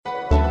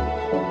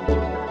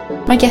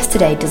My guest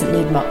today doesn't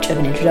need much of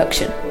an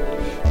introduction.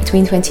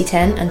 Between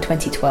 2010 and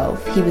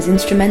 2012, he was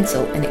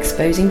instrumental in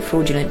exposing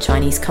fraudulent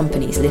Chinese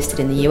companies listed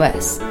in the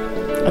US,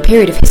 a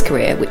period of his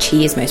career which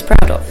he is most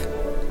proud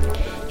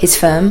of. His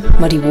firm,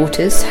 Muddy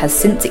Waters, has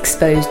since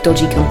exposed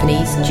dodgy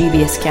companies,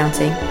 dubious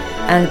accounting,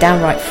 and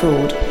downright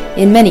fraud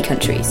in many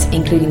countries,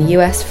 including the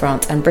US,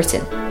 France, and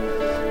Britain.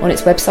 On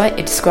its website,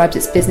 it describes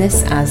its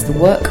business as the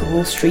work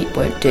Wall Street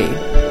won't do.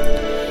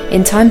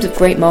 In times of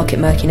great market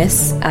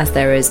murkiness, as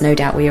there is no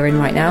doubt we are in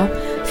right now,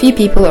 few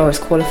people are as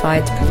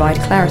qualified to provide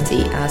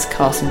clarity as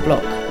Carson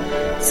Block.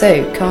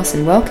 So,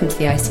 Carson, welcome to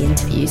the IC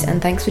Interviews,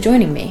 and thanks for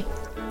joining me.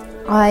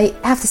 I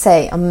have to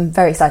say, I'm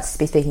very excited to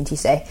be speaking to you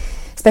today,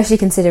 especially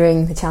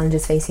considering the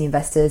challenges facing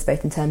investors,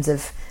 both in terms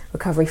of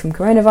recovery from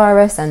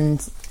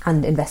coronavirus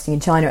and investing in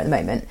China at the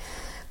moment.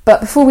 But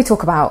before we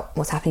talk about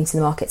what's happening to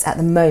the markets at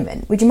the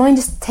moment, would you mind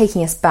just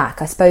taking us back?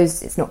 I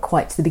suppose it's not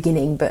quite to the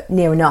beginning, but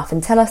near enough,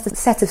 and tell us the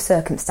set of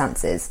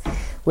circumstances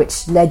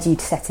which led you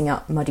to setting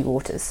up Muddy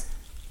Waters.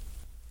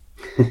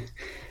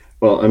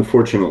 Well,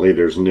 unfortunately,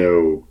 there's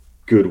no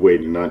good way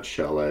to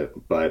nutshell it,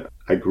 but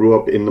I grew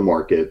up in the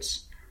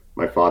markets.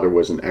 My father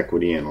was an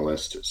equity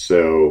analyst,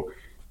 so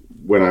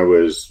when I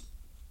was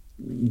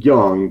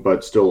young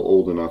but still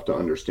old enough to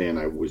understand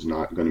I was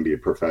not going to be a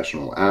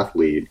professional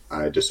athlete,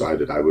 I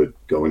decided I would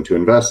go into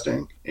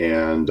investing,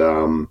 and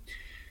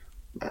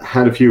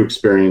had a few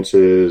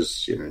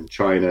experiences in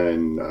China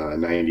in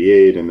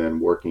 98, and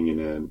then working in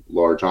a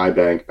large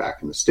iBank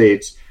back in the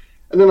States.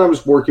 And then I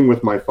was working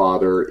with my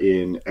father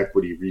in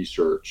equity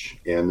research,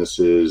 and this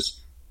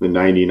is the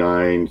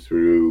 99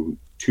 through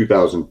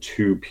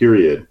 2002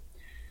 period.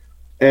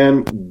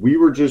 And we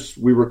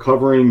were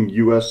covering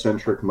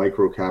US-centric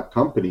microcap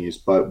companies,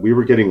 but we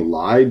were getting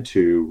lied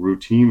to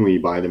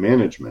routinely by the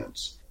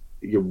managements.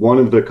 One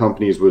of the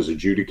companies was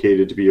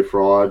adjudicated to be a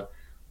fraud.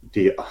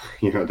 There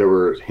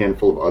were a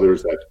handful of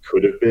others that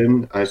could have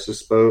been, I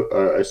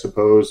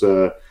suppose,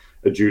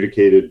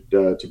 adjudicated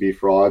to be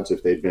frauds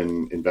if they'd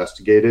been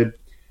investigated.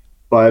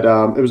 But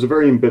it was a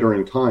very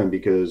embittering time,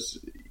 because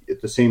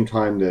at the same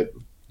time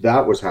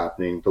that was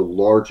happening, the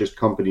largest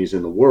companies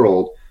in the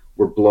world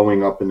were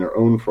blowing up in their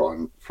own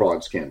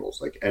fraud scandals,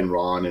 like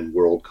Enron and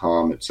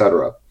WorldCom,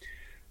 etc.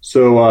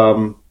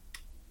 So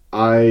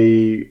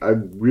I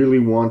really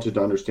wanted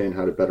to understand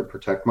how to better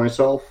protect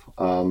myself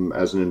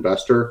as an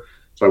investor.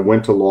 So I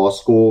went to law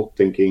school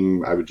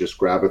thinking I would just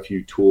grab a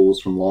few tools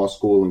from law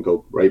school and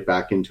go right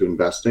back into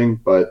investing.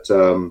 But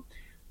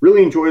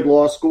really enjoyed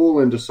law school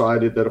and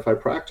decided that if I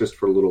practiced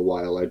for a little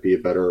while, I'd be a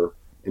better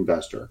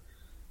investor.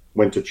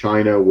 Went to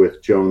China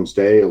with Jones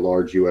Day, a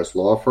large U.S.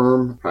 law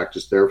firm,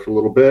 practiced there for a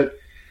little bit,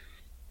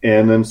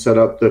 and then set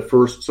up the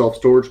first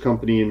self-storage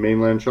company in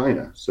mainland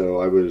China.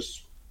 So I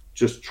was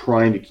just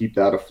trying to keep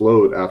that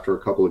afloat after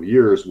a couple of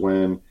years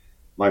when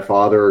my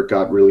father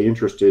got really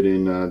interested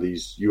in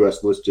these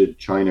U.S.-listed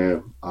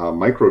China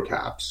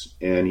microcaps,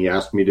 and he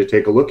asked me to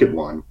take a look at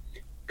one.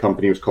 The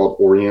company was called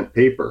Orient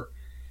Paper.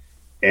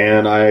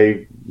 And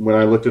when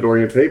I looked at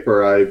Orient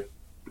Paper,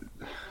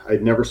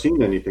 I'd never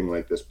seen anything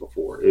like this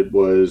before. It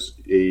was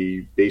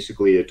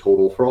basically a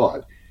total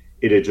fraud.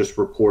 It had just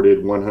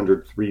reported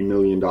 $103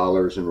 million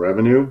in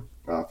revenue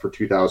for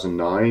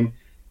 2009,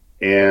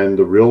 and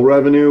the real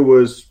revenue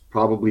was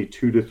probably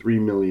 2 to 3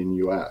 million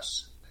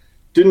US.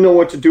 Didn't know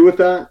what to do with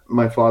that.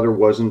 My father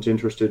wasn't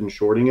interested in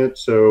shorting it,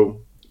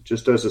 so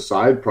just as a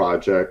side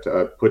project,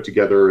 I put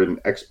together an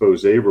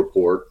expose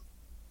report,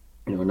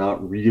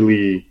 not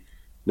really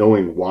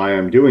knowing why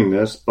I'm doing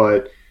this,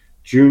 but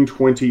June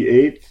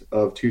 28th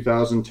of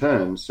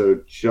 2010, so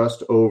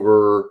just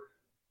over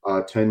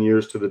 10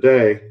 years to the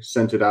day,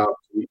 sent it out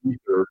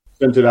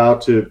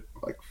to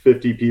like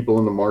 50 people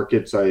in the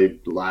markets I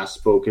last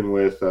spoken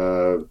with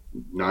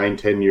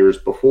 9-10 years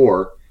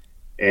before,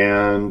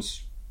 and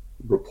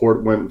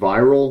report went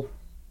viral,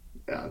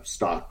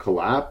 stock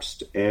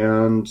collapsed,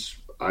 and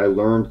I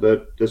learned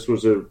that this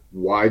was a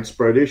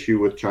widespread issue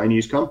with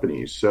Chinese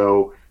companies.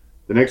 So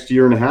the next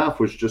year and a half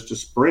was just a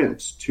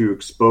sprint to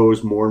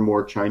expose more and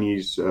more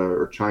Chinese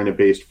or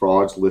China-based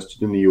frauds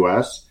listed in the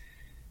U.S.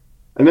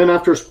 And then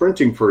after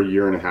sprinting for a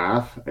year and a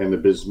half, and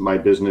my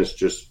business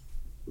just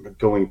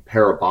going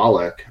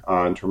parabolic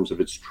in terms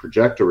of its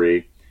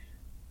trajectory,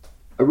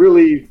 I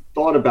really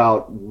thought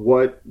about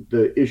what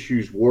the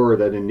issues were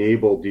that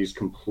enabled these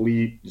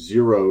complete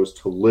zeros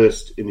to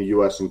list in the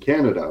U.S. and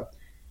Canada.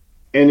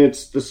 And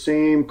it's the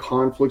same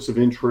conflicts of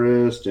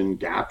interest and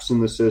gaps in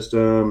the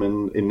system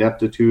and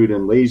ineptitude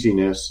and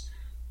laziness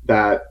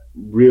that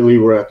really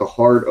were at the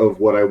heart of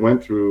what I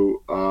went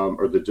through,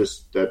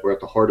 that were at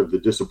the heart of the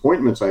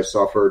disappointments I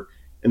suffered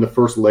in the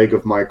first leg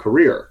of my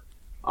career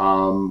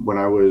when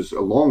I was a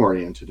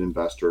long-oriented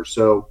investor.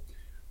 So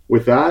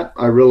with that,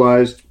 I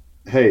realized,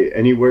 hey,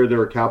 anywhere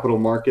there are capital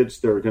markets,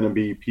 there are going to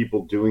be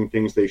people doing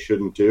things they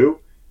shouldn't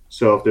do.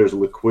 So if there's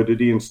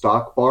liquidity in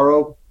stock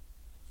borrow,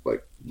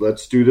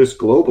 let's do this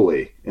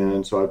globally.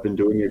 And so I've been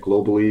doing it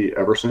globally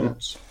ever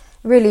since.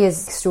 It really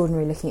is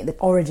extraordinary looking at the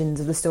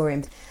origins of the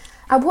story.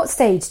 At what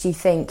stage do you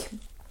think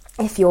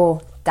if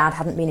your dad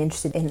hadn't been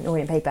interested in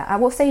Orient Paper, at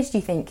what stage do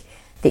you think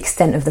the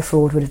extent of the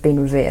fraud would have been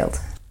revealed?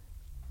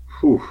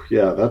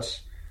 Yeah,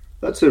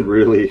 that's a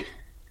really,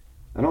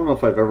 I don't know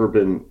if I've ever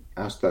been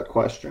asked that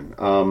question.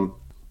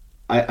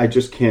 I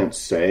just can't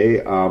say.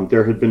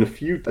 There had been a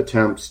few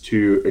attempts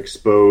to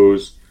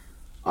expose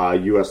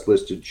U.S.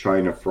 listed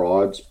China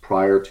frauds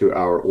prior to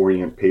our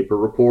Orient Paper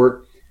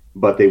report,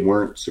 but they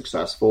weren't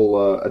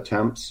successful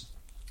attempts.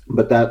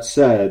 But that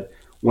said,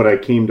 what I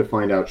came to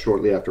find out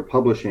shortly after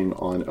publishing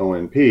on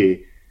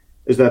ONP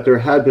is that there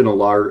had been a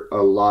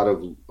lot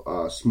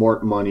of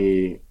smart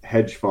money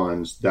hedge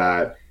funds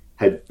that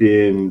had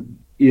been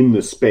in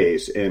the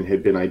space and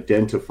had been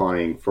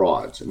identifying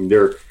frauds. I mean,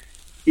 there,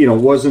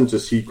 wasn't a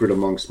secret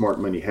among smart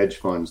money hedge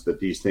funds that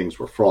these things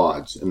were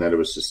frauds and that it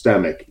was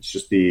systemic. It's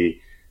just the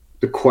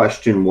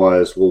question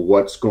was, well,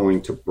 what's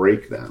going to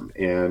break them?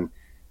 And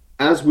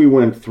as we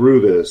went through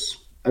this,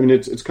 I mean,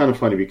 it's kind of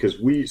funny because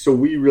we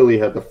really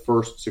had the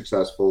first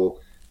successful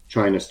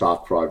China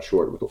stock fraud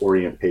short with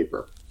Orient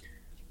Paper.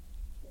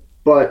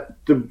 But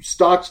the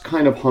stocks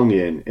kind of hung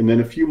in. And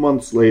then a few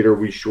months later,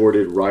 we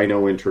shorted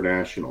Rhino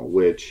International,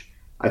 which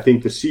I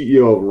think the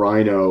CEO of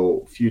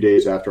Rhino, a few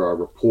days after our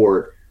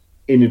report,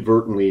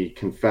 inadvertently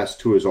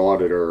confessed to his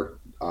auditor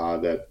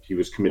that he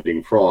was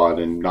committing fraud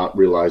and not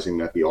realizing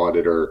that the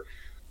auditor,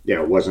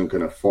 wasn't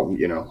going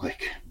to,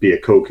 be a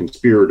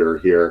co-conspirator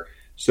here.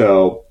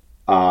 So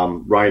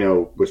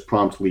Rhino was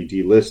promptly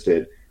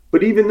delisted.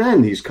 But even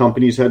then, these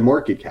companies had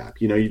market cap.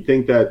 You'd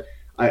think that,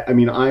 I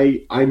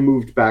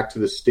moved back to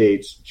the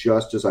States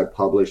just as I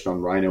published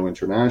on Rhino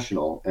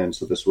International. And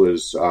so this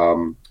was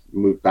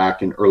moved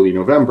back in early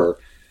November.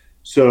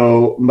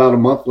 So about a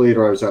month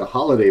later, I was at a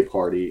holiday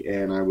party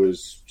and I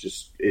was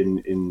just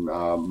in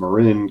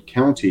Marin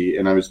County,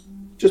 and I was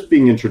just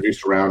being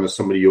introduced around as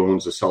somebody who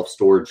owns a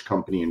self-storage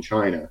company in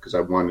China because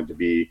I wanted to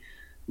be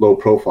low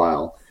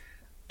profile.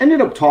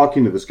 Ended up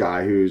talking to this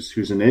guy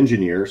who's an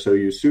engineer, so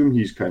you assume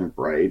he's kind of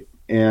bright.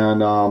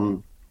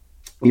 And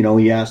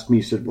he asked me,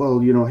 he said, well,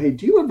 hey,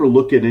 do you ever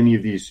look at any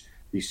of these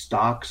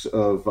stocks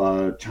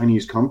of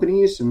Chinese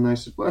companies? And I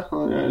said,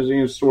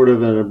 well, sort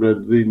of,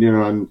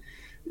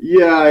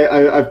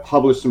 I've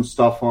published some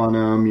stuff on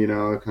them,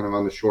 kind of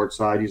on the short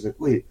side. He's like,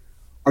 wait,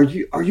 are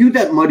you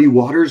that Muddy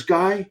Waters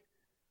guy?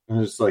 And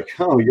I was like,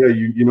 oh yeah,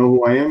 you know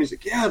who I am? He's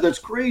like, yeah, that's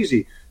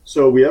crazy.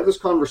 So we have this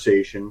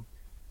conversation,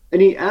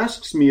 and he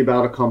asks me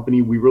about a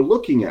company we were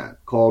looking at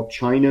called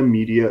China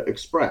Media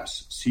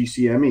Express,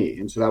 CCME.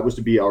 And so that was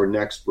to be our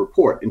next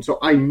report. And so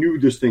I knew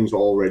this thing's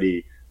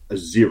already a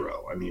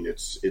zero. I mean,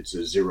 it's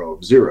a zero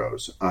of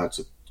zeros. It's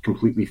a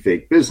completely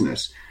fake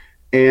business.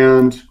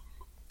 And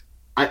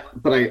I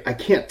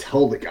can't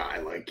tell the guy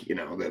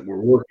that we're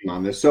working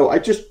on this. So I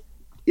just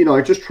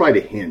try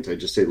to hint. I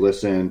just say,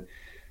 listen,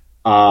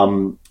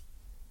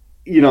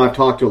 I've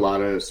talked to a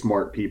lot of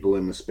smart people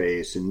in the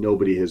space and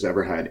nobody has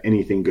ever had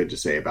anything good to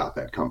say about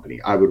that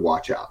company. I would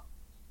watch out.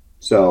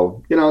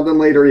 So, then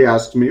later he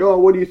asks me, oh,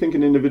 what do you think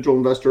an individual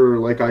investor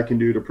like I can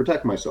do to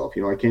protect myself?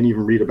 I can't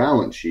even read a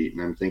balance sheet.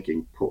 And I'm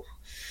thinking,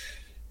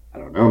 I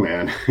don't know,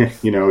 man,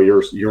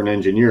 you're an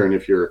engineer. And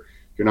if you're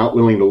not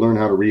willing to learn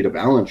how to read a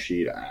balance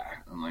sheet,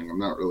 I'm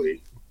not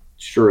really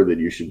sure that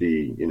you should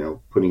be,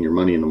 putting your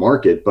money in the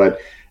market.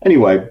 But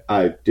anyway,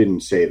 I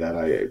didn't say that.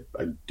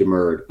 I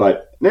demurred.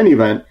 But in any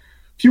event,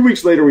 a few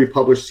weeks later, we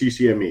published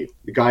CCME.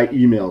 The guy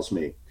emails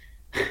me.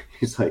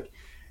 He's like,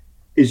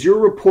 is your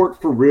report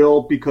for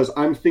real? Because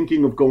I'm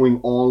thinking of going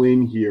all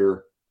in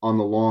here on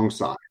the long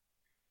side.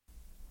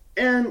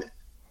 And,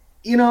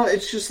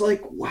 it's just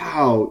like,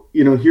 wow,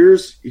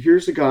 here's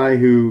a guy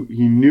who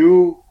he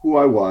knew who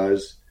I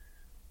was.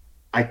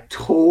 I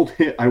told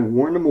him, I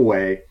warned him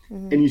away,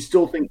 and he's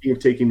still thinking of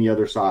taking the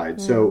other side.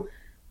 So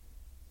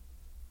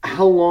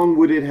how long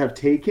would it have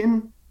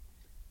taken?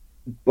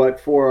 But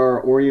for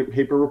our Orient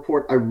Paper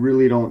report, I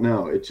really don't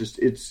know. It's just,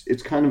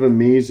 it's kind of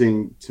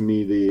amazing to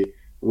me the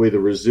way the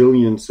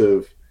resilience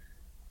of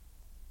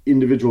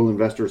individual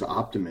investors'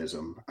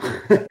 optimism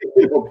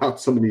about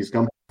some of these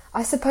companies.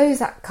 I suppose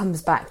that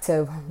comes back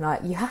to,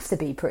 you have to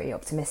be pretty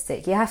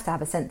optimistic. You have to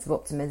have a sense of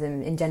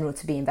optimism in general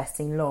to be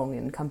investing long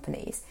in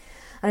companies.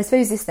 And I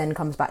suppose this then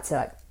comes back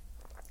to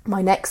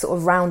my next sort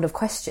of round of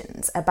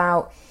questions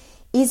about,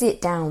 is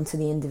it down to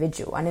the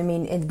individual? And I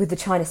mean, with the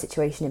China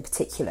situation in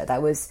particular,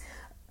 there was,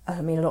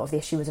 a lot of the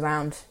issue was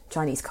around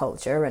Chinese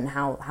culture and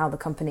how the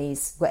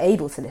companies were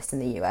able to list in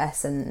the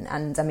US. And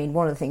I mean,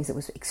 one of the things that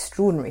was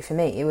extraordinary for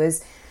me, it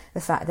was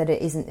the fact that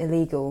it isn't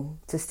illegal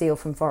to steal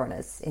from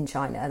foreigners in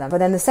China. But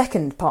then the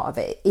second part of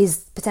it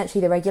is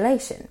potentially the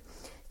regulation.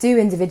 Do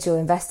individual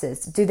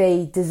investors, do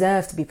they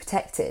deserve to be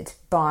protected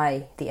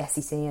by the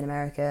SEC in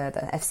America,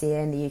 the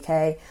FCA in the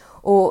UK?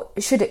 Or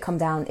should it come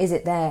down, is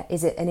it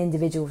an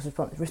individual's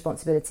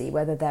responsibility,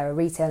 whether they're a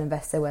retail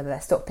investor, whether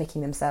they're stock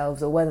picking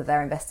themselves, or whether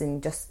they're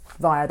investing just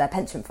via their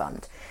pension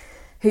fund?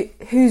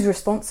 Who's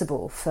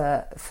responsible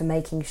for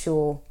making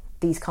sure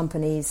these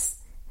companies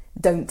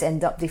don't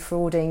end up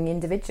defrauding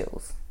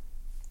individuals?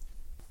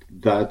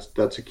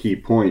 That's a key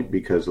point,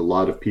 because a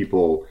lot of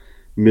people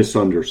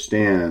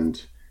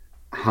misunderstand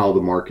how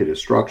the market is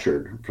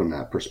structured from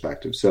that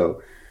perspective.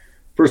 So,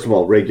 first of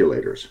all,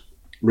 regulators.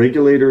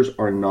 Regulators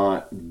are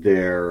not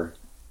there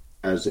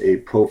as a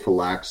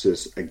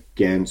prophylaxis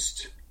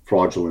against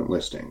fraudulent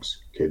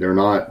listings. Okay, they're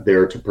not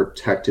there to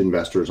protect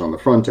investors on the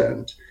front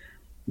end.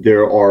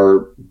 There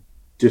are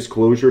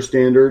disclosure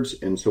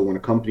standards, and so when a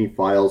company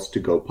files to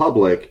go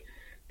public,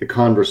 the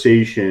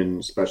conversation,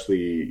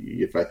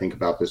 especially if I think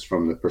about this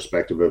from the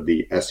perspective of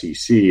the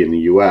SEC in the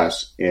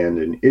US and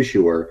an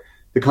issuer,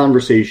 the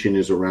conversation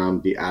is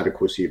around the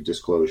adequacy of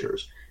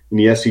disclosures. And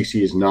the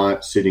SEC is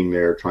not sitting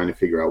there trying to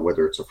figure out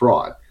whether it's a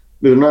fraud.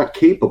 They're not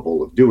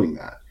capable of doing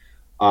that.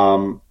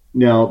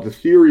 Now, the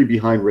theory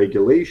behind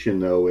regulation,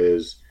 though,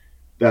 is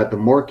that the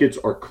markets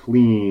are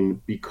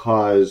clean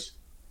because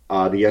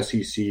the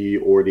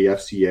SEC or the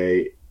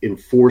FCA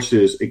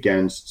enforces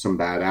against some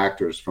bad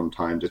actors from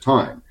time to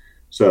time.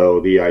 So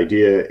the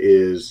idea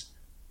is,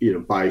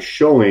 by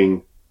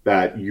showing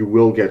that you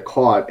will get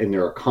caught and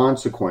there are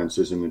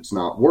consequences and it's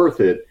not worth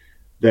it,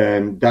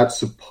 then that's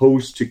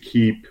supposed to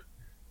keep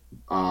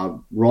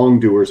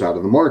wrongdoers out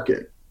of the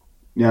market.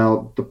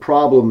 Now, the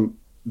problem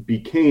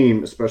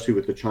became, especially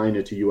with the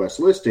China to U.S.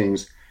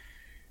 listings,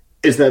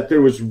 is that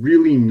there was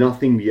really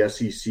nothing the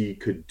SEC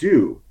could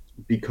do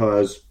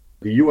because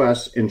the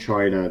U.S. and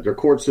China, their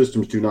court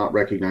systems do not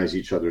recognize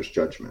each other's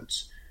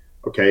judgments.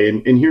 Okay,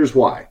 and here's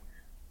why.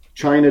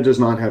 China does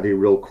not have a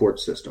real court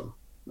system.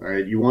 All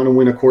right, you want to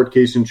win a court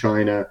case in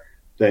China,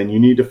 then you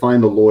need to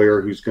find the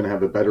lawyer who's going to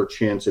have a better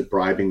chance at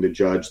bribing the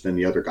judge than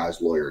the other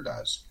guy's lawyer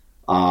does.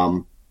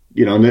 And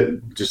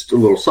just a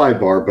little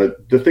sidebar,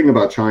 but the thing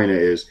about China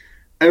is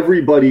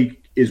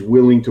everybody is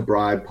willing to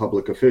bribe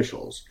public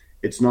officials.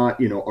 It's not,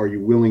 are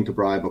you willing to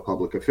bribe a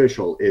public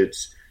official?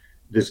 It's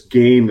this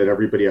game that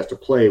everybody has to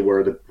play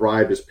where the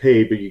bribe is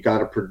paid, but you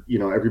got to,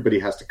 everybody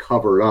has to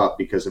cover it up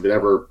because if it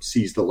ever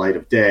sees the light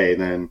of day,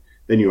 then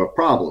you have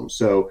problems.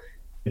 So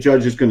the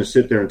judge is going to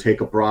sit there and take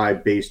a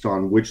bribe based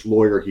on which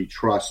lawyer he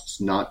trusts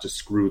not to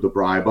screw the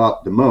bribe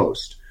up the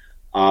most,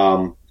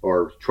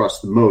 or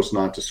trust the most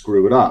not to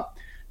screw it up.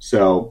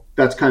 So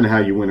that's kind of how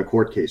you win a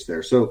court case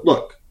there. So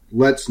look,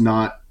 let's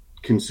not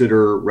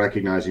consider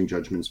recognizing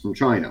judgments from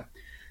China.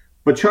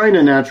 But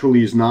China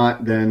naturally is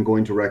not then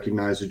going to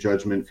recognize a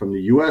judgment from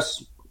the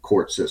U.S.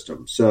 court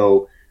system.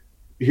 So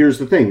here's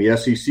the thing. The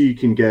SEC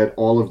can get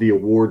all of the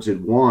awards it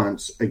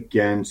wants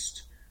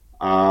against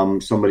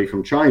somebody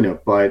from China.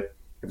 But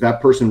if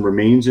that person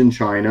remains in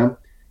China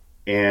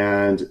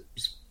and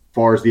as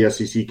far as the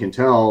SEC can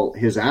tell,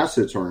 his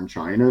assets are in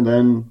China,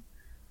 then,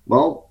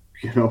 well,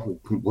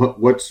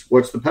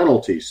 what's the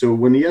penalty? So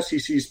when the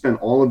SEC spent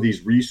all of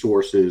these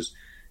resources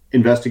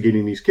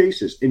investigating these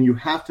cases, and you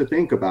have to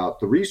think about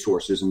the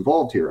resources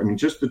involved here. I mean,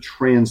 just the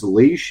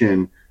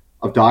translation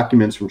of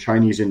documents from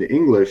Chinese into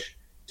English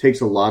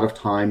takes a lot of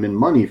time and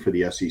money for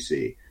the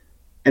SEC.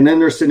 And then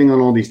they're sitting on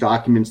all these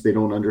documents they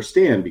don't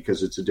understand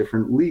because it's a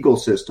different legal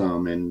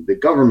system and the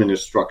government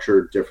is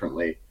structured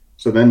differently.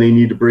 So then they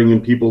need to bring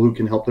in people who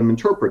can help them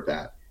interpret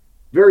that.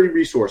 Very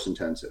resource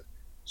intensive.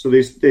 So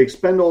they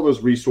expend all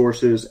those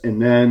resources,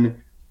 and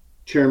then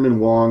Chairman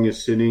Wang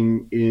is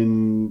sitting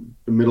in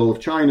the middle of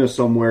China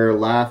somewhere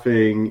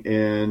laughing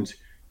and,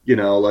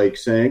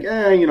 saying,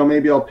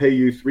 maybe I'll pay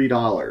you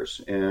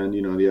 $3. And,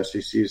 the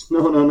SEC is,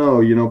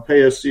 no,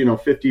 pay us,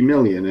 $50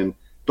 million. And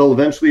they'll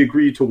eventually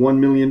agree to $1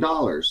 million,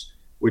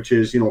 which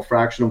is, a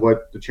fraction of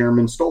what the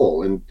chairman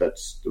stole. And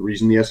that's the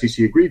reason the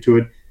SEC agreed to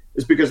it,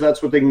 is because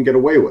that's what they can get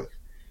away with.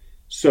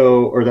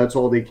 So, or that's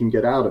all they can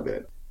get out of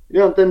it.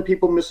 Then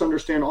people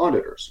misunderstand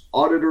auditors.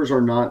 Auditors are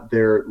not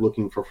there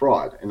looking for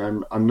fraud. And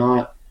I'm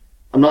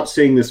not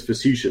saying this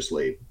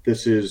facetiously.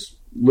 This is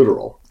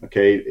literal.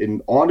 Okay.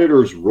 An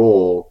auditor's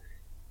role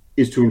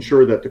is to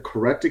ensure that the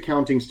correct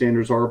accounting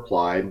standards are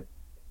applied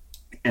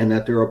and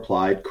that they're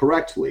applied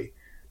correctly.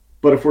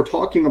 But if we're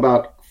talking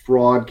about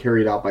fraud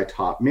carried out by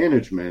top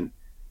management,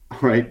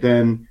 right,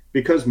 then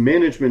because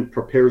management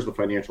prepares the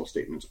financial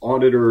statements,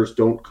 auditors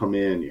don't come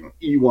in,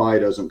 EY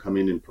doesn't come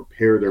in and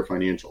prepare their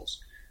financials.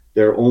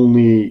 They're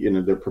only,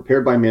 they're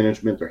prepared by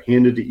management, they're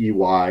handed to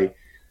EY,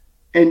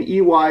 and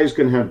EY is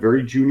going to have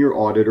very junior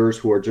auditors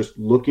who are just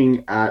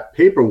looking at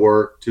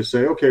paperwork to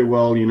say, okay,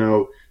 well,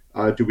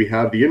 do we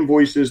have the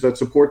invoices that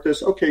support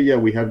this? Okay, yeah,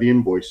 we have the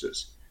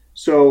invoices.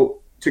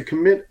 So to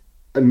commit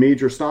a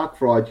major stock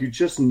fraud, you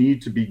just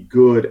need to be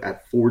good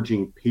at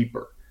forging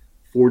paper,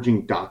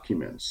 forging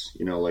documents,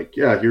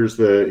 here's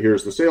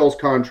the sales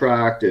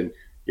contract, and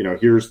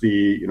here's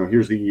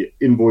the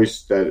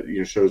invoice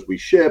that shows we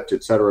shipped,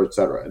 et cetera, et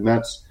cetera. And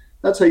that's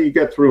how you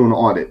get through an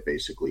audit,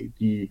 basically.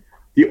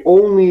 The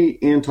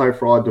only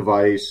anti-fraud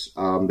device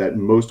that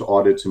most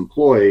audits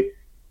employ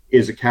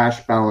is a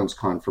cash balance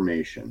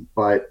confirmation.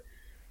 But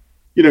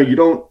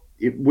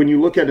when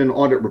you look at an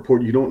audit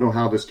report, you don't know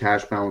how this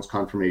cash balance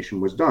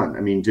confirmation was done.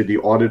 I mean, did the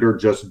auditor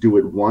just do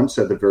it once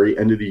at the very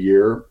end of the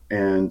year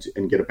and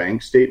get a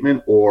bank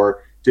statement,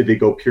 or did they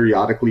go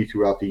periodically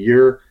throughout the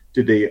year?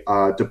 Did they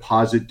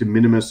deposit de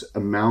minimis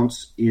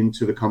amounts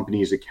into the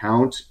company's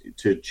account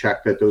to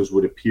check that those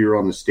would appear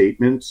on the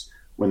statements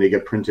when they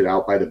get printed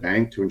out by the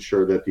bank to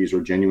ensure that these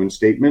are genuine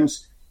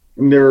statements.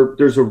 And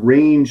there's a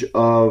range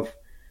of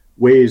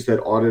ways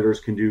that auditors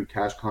can do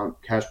cash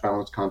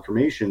balance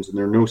confirmations, and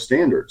there are no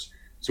standards.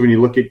 So when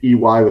you look at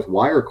EY with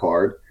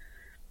Wirecard, I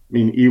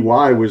mean,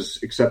 EY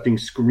was accepting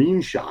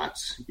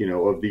screenshots,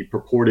 of the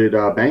purported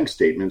bank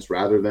statements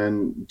rather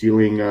than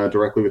dealing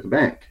directly with the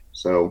bank.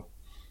 So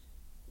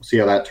we'll see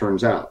how that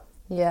turns out.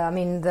 Yeah, I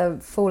mean, the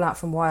fallout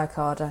from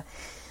Wirecard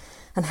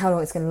and how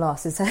long it's going to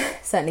last is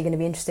certainly going to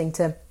be interesting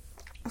to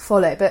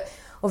follow. But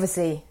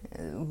obviously,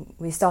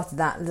 we started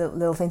that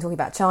little thing talking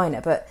about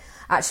China, but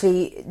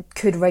actually,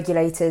 could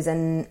regulators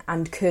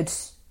and could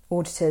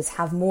auditors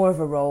have more of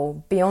a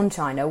role beyond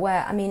China,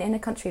 where, I mean, in a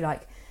country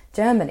like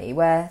Germany,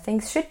 where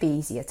things should be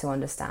easier to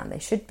understand, they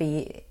should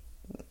be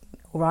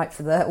all right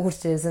for the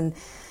auditors and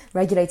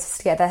regulators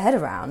to get their head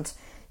around.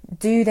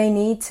 Do they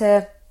need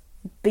to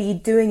be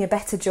doing a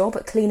better job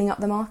at cleaning up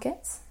the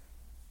markets?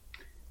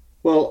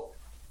 Well,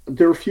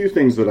 there are a few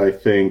things that I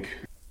think,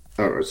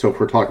 so if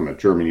we're talking about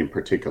Germany in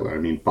particular, I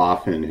mean,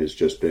 BaFin has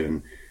just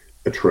been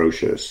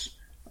atrocious,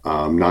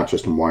 not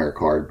just in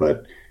Wirecard,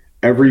 but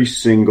every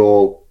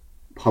single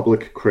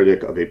public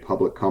critic of a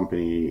public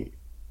company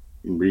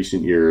in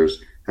recent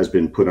years has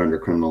been put under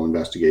criminal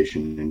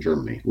investigation in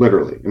Germany,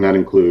 literally. And that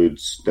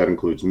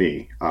includes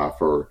me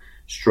for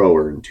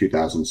Stroher in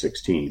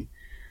 2016.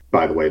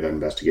 By the way, that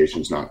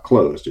investigation is not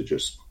closed. It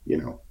just,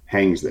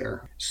 hangs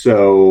there.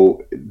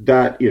 So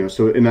that,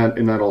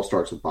 and that all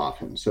starts with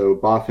BaFin. So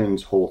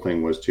BaFin's whole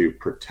thing was to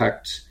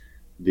protect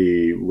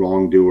the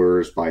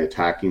wrongdoers by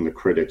attacking the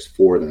critics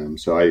for them.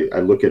 So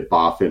I look at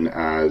BaFin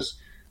as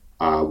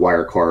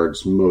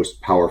Wirecard's most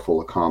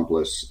powerful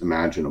accomplice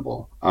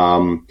imaginable.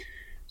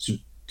 So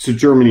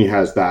Germany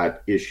has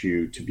that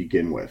issue to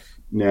begin with.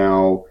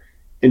 Now,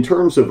 in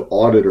terms of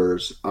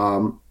auditors,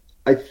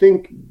 I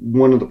think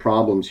one of the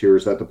problems here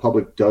is that the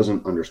public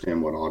doesn't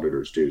understand what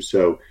auditors do.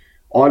 So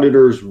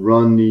auditors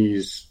run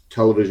these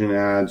television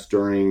ads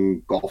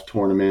during golf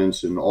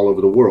tournaments and all over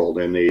the world,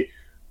 and they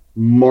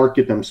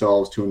market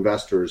themselves to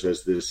investors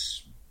as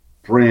this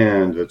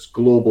brand, that's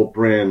global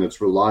brand, that's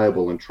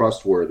reliable and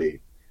trustworthy.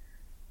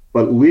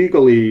 But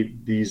legally,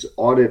 these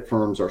audit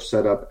firms are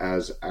set up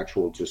as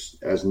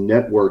as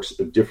networks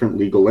of different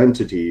legal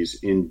entities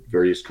in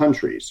various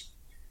countries.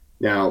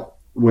 Now,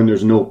 when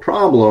there's no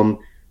problem,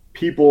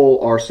 people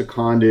are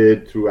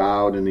seconded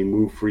throughout and they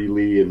move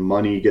freely and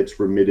money gets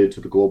remitted to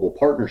the global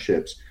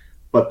partnerships.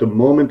 But the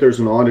moment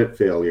there's an audit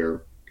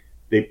failure,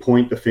 they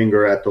point the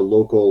finger at the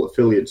local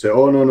affiliate and say,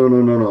 oh,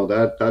 no,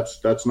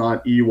 that's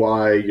not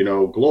EY,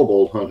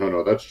 global.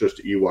 No, that's just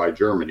EY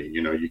Germany.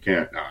 You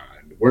can't,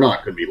 we're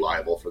not going to be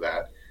liable for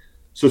that.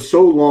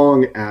 So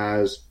long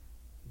as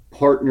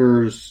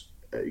partners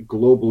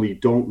globally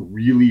don't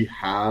really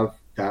have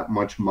that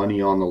much money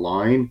on the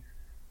line,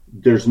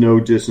 there's no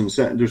real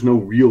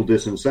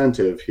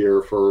disincentive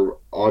here for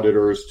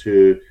auditors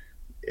to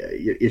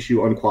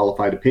issue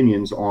unqualified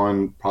opinions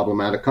on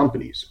problematic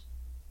companies.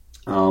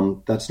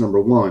 That's number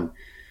one.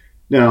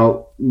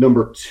 Now,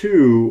 number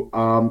two,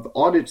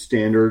 audit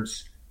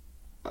standards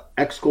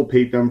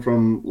exculpate them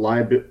from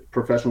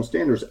professional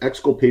standards,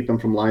 exculpate them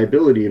from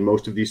liability in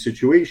most of these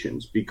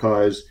situations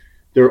because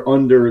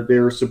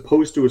they're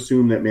supposed to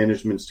assume that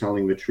management's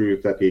telling the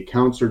truth, that the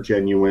accounts are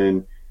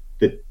genuine,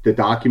 that the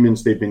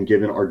documents they've been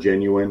given are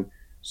genuine.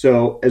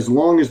 So as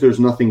long as there's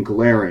nothing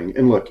glaring,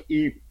 and look,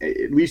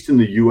 at least in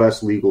the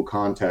U.S. legal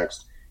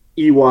context,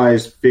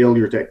 EY's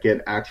failure to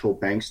get actual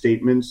bank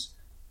statements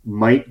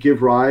might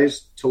give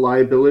rise to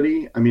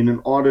liability. I mean, an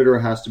auditor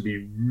has to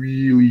be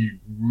really,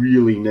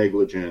 really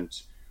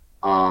negligent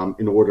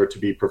in order to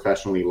be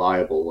professionally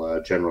liable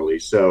generally.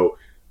 So,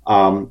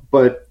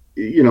 but,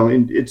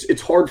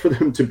 it's hard for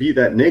them to be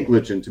that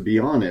negligent, to be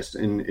honest,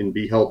 and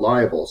be held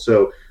liable.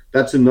 So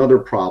that's another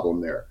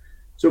problem there.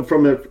 So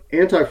from an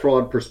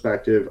anti-fraud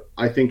perspective,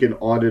 I think an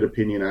audit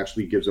opinion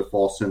actually gives a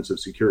false sense of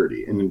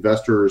security, and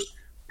investors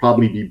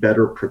probably be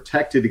better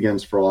protected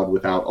against fraud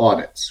without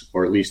audits,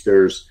 or at least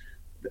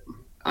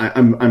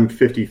I'm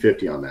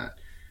 50-50 on that.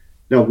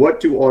 Now, what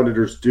do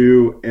auditors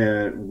do,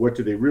 and what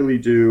do they really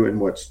do, and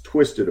what's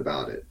twisted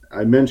about it?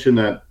 I mentioned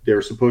that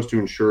they're supposed to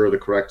ensure the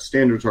correct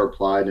standards are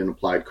applied and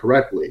applied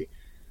correctly.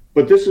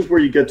 But this is where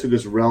you get to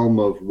this realm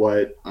of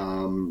what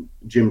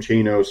Jim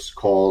Chanos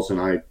calls,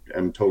 and I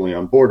am totally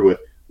on board with,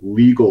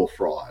 legal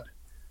fraud.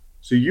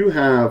 So you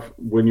have,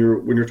 when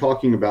you're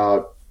talking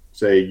about,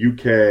 say,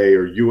 UK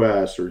or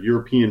US or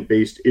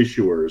European-based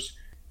issuers,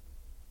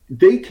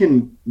 they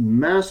can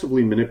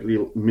massively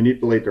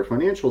manipulate their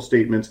financial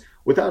statements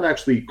without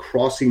actually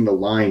crossing the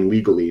line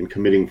legally and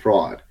committing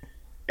fraud.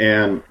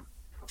 And,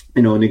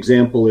 an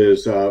example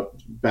is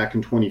back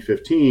in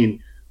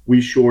 2015, we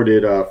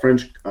shorted a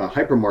French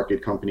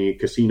hypermarket company,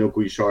 Casino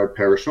Guichard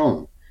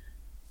Perrichon.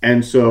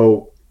 And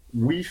so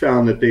we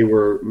found that they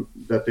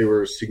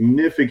were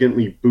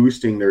significantly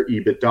boosting their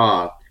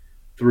EBITDA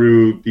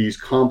through these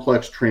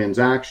complex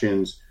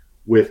transactions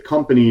with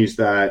companies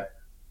that,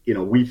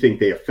 we think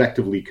they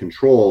effectively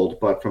controlled,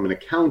 but from an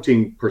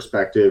accounting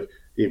perspective,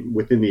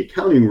 within the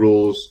accounting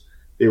rules,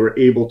 they were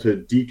able to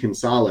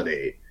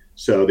deconsolidate.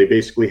 So they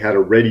basically had a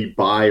ready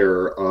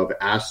buyer of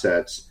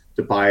assets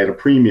to buy at a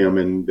premium,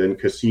 and then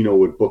Casino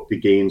would book the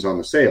gains on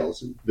the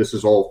sales. And this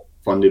is all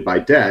funded by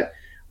debt,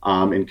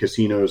 and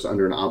Casino's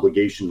under an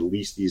obligation to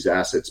lease these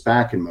assets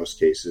back in most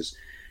cases.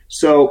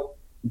 So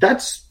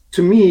that's,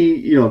 to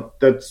me,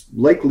 that's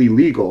likely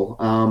legal.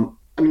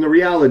 I mean, the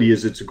reality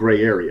is it's a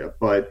gray area,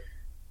 but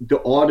the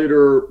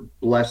auditor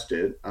blessed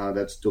it.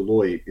 That's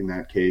Deloitte in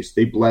that case.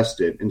 They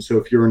blessed it. And so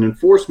if you're an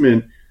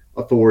enforcement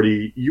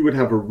authority, you would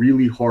have a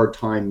really hard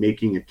time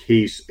making a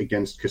case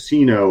against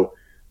Casino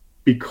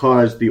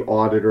because the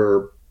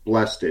auditor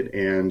blessed it,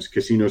 and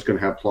Casino is going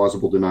to have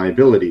plausible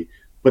deniability.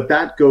 But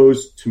that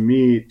goes, to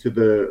me, to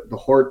the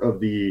heart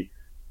of the,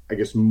 I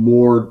guess,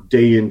 more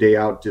day in, day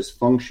out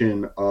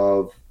dysfunction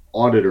of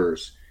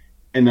auditors.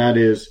 And that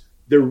is,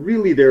 they're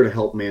really there to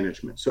help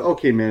management. So,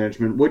 okay,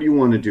 management, what do you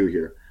want to do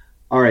here?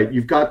 All right,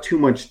 you've got too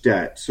much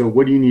debt. So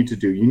what do you need to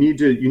do? You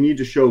need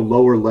to show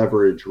lower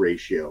leverage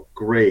ratio.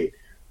 Great.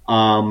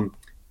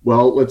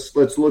 Well,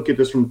 let's look at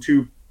this from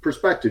two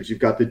perspectives. You've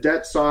got the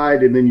debt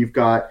side, and then you've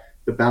got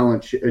the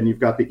balance sheet, and you've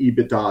got the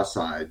EBITDA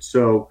side.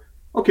 So,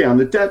 okay, on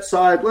the debt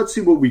side, let's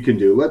see what we can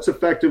do. Let's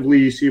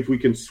effectively see if we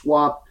can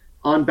swap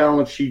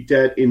on-balance sheet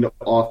debt into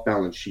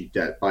off-balance sheet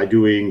debt by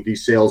doing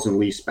these sales and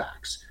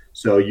leasebacks.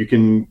 So you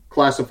can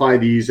classify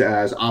these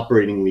as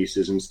operating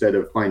leases instead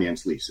of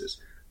finance leases.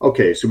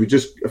 Okay, so we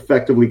just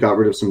effectively got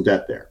rid of some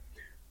debt there.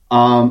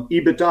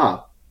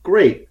 EBITDA,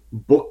 great.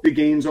 Book the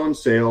gains on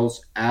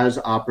sales as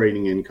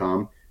operating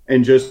income,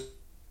 and just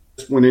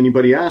when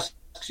anybody asks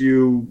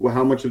you, well,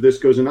 how much of this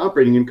goes in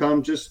operating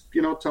income, just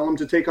tell them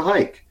to take a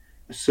hike.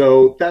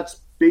 So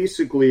that's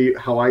basically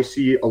how I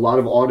see a lot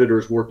of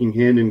auditors working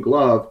hand in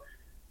glove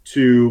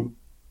to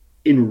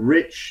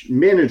enrich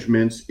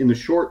managements in the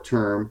short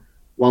term,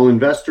 while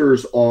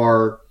investors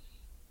are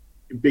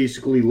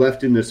basically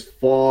left in this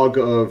fog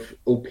of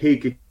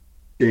opaque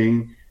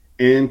thing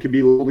and could be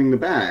holding the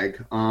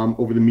bag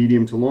over the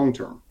medium to long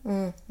term.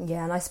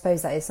 Yeah, and I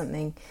suppose that is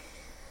something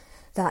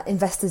that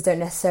investors don't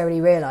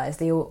necessarily realise.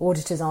 The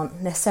auditors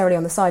aren't necessarily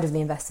on the side of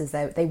the investors.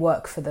 They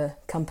work for the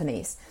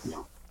companies.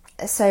 No.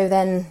 So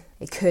then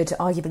it could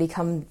arguably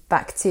come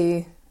back to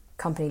a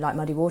company like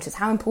Muddy Waters.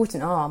 How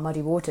important are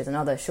Muddy Waters and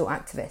other short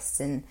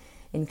activists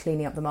in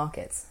cleaning up the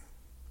markets?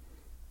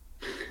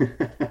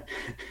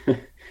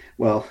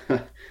 Well,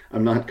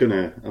 I'm not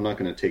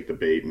gonna take the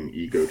bait and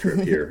ego trip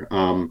here.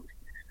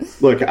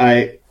 Look,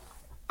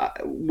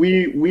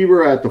 we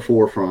were at the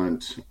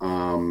forefront.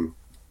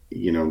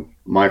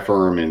 My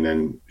firm and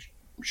then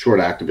short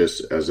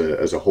activists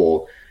as a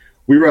whole,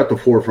 we were at the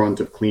forefront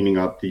of cleaning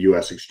up the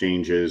U.S.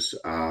 exchanges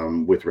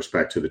with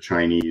respect to the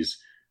Chinese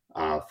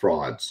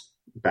frauds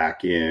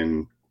back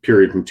in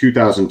period from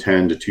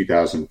 2010 to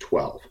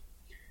 2012.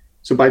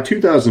 So by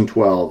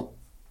 2012,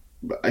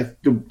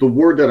 the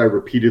word that I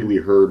repeatedly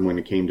heard when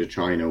it came to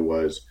China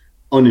was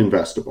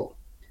uninvestable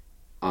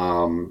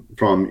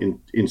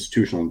from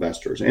institutional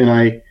investors.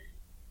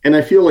 And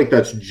I feel like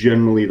that's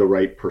generally the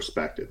right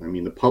perspective. I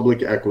mean, the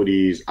public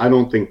equities, I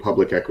don't think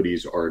public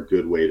equities are a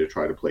good way to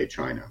try to play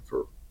China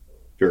for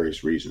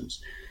various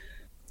reasons.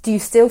 Do you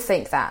still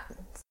think that?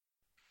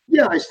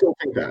 Yeah, I still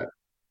think that.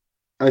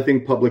 I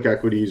think public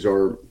equities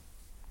look,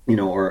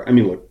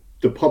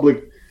 the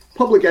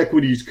public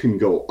equities can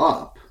go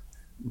up.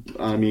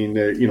 I mean,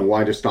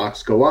 why do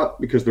stocks go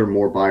up? Because there are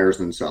more buyers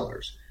than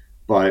sellers.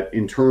 But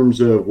in terms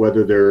of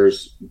whether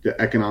there's the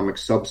economic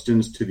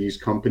substance to these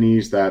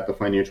companies that the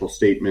financial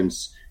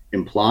statements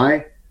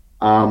imply,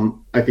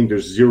 I think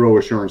there's zero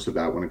assurance of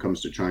that when it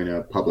comes to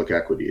China public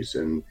equities,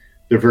 and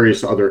there are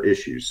various other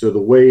issues. So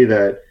the way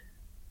that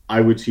I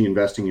would see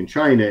investing in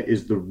China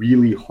is the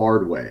really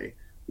hard way,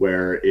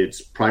 where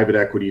it's private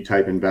equity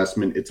type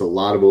investment. It's a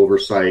lot of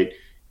oversight.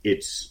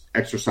 It's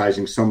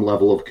exercising some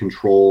level of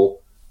control.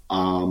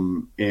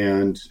 And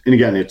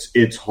again,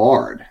 it's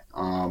hard.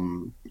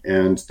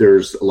 And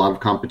there's a lot of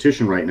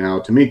competition right now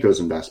to make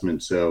those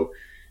investments. So,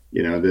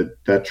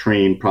 that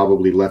train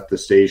probably left the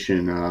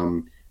station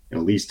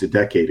at least a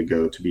decade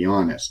ago, to be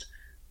honest.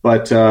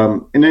 But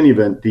in any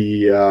event,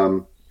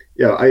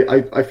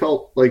 I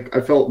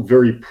felt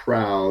very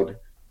proud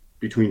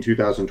between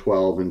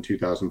 2012 and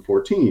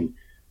 2014.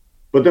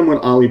 But then when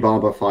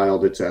Alibaba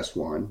filed its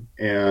S1,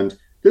 and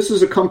this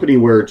is a company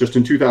where just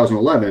in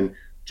 2011,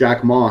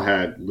 Jack Ma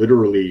had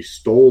literally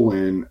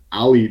stolen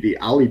the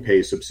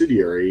Alipay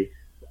subsidiary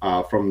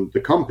from the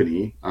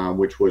company,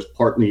 which was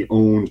partly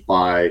owned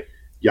by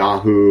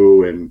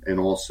Yahoo and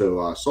also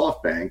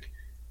SoftBank.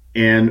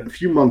 And a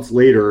few months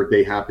later,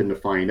 they happened to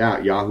find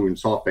out, Yahoo and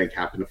SoftBank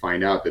happened to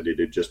find out that it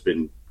had just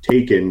been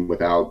taken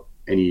without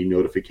any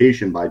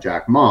notification by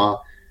Jack Ma.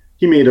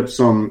 He made up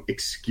some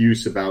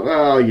excuse about,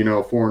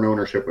 foreign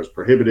ownership was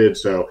prohibited,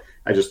 so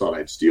I just thought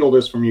I'd steal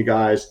this from you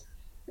guys.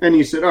 And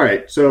he said, all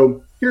right,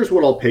 so here's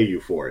what I'll pay you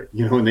for it.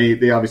 And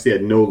they obviously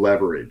had no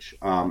leverage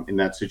in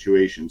that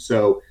situation.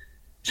 So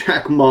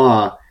Jack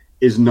Ma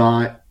is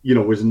not,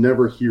 was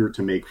never here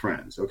to make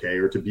friends, okay,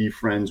 or to be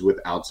friends with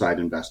outside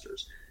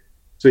investors.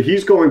 So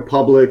he's going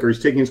public, or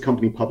he's taking his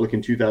company public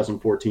in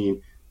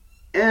 2014.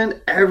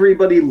 and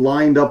everybody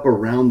lined up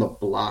around the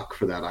block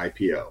for that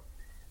IPO.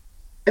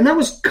 And that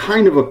was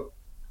kind of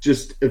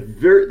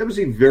that was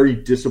a very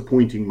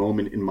disappointing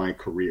moment in my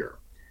career,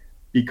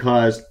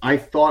 because I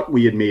thought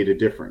we had made a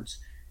difference.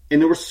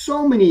 And there were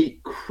so many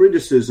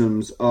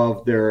criticisms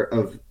of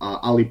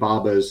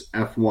Alibaba's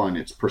F1,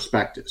 its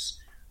prospectus,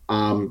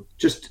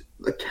 just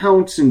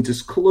accounts and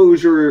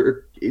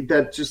disclosure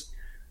that just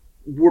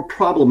were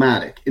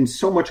problematic, and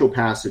so much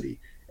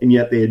opacity. And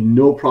yet they had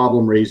no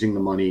problem raising the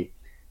money.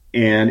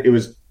 And it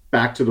was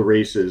back to the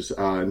races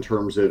in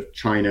terms of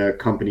China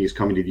companies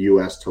coming to the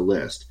U.S. to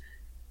list.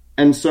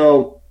 And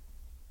so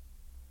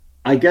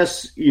I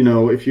guess,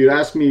 if you'd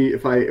asked me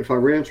if I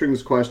were answering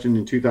this question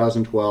in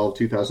 2012,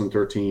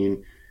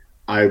 2013,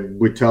 I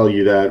would tell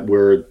you that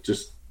we're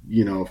just,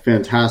 a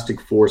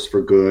fantastic force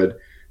for good.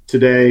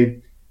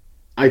 Today,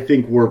 I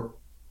think we're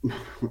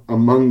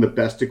among the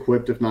best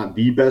equipped, if not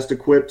the best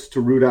equipped,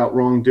 to root out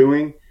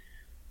wrongdoing.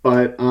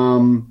 But,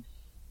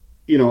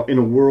 in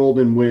a world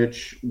in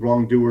which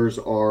wrongdoers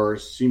are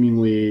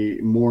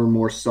seemingly more and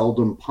more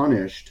seldom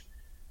punished,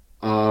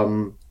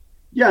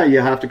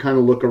 you have to kind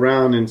of look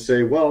around and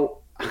say,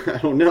 well, I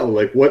don't know,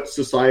 like what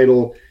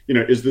societal,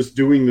 is this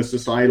doing the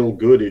societal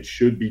good it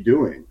should be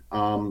doing?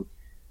 Now,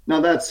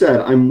 that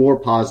said, I'm more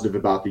positive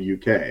about the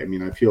UK. I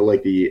mean, I feel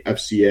like the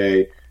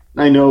FCA,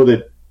 and I know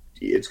that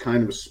it's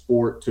kind of a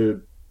sport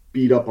to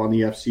beat up on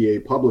the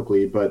FCA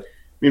publicly, but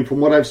I mean,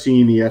 from what I've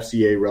seen, the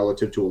FCA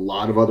relative to a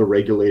lot of other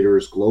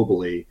regulators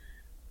globally,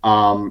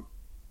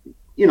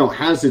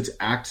 has its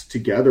act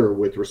together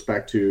with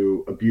respect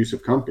to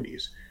abusive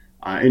companies.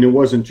 And it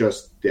wasn't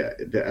just the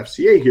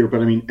FCA here,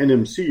 but I mean,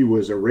 NMC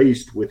was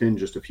erased within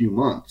just a few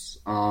months.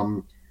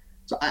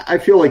 So I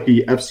feel like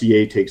the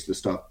FCA takes this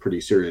stuff pretty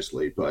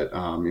seriously. But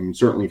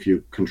certainly if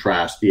you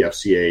contrast the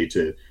FCA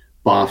to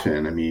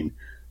BaFin, I mean,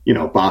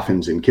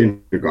 BaFin's in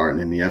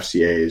kindergarten and the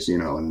FCA is, in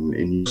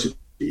university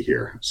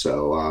here.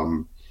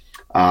 So,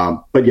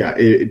 but yeah,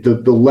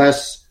 the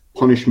less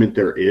punishment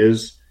there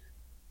is,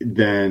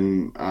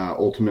 then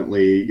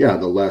ultimately, the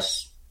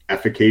less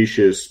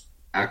efficacious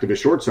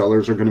activist short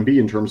sellers are going to be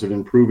in terms of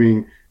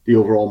improving the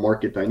overall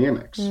market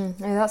dynamics.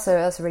 That's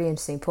a really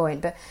interesting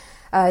point. But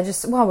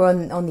just while we're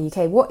on the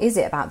UK, what is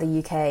it about the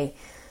UK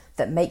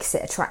that makes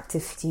it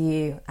attractive to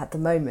you at the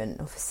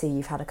moment? Obviously,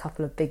 you've had a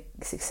couple of big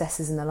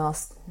successes in the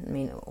last,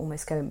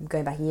 almost going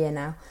back a year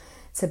now,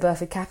 to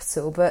Burford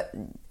Capital. But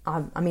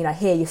I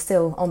hear you're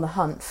still on the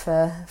hunt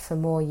for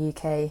more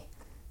UK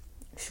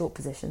short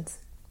positions.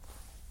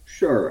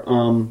 Sure.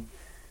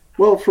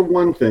 Well, for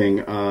one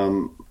thing,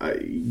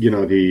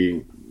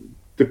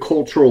 the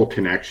cultural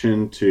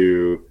connection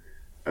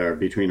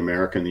between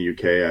America and the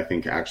UK, I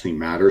think, actually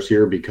matters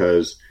here,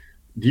 because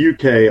the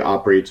UK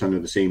operates under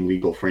the same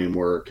legal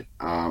framework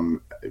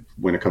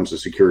when it comes to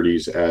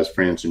securities as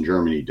France and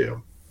Germany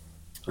do.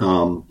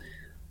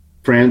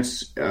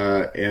 France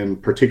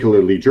and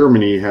particularly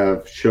Germany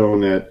have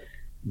shown that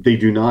they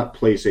do not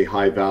place a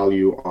high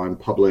value on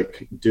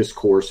public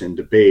discourse and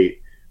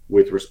debate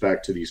with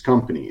respect to these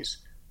companies.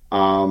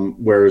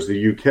 Whereas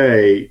the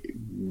UK,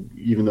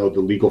 even though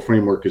the legal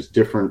framework is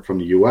different from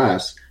the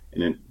US,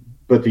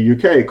 but the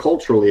UK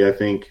culturally, I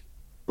think,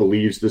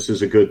 believes this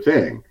is a good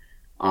thing,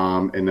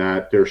 and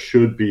that it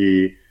should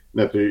be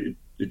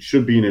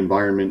an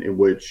environment in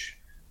which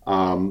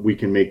we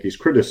can make these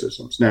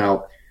criticisms.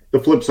 Now, the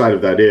flip side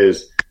of that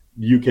is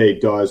the UK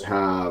does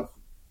have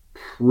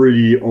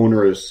pretty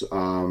onerous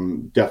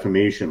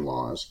defamation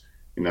laws.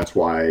 And that's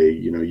why,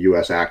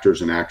 U.S.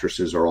 actors and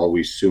actresses are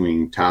always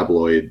suing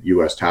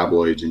U.S.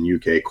 tabloids in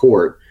UK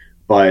court.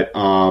 But,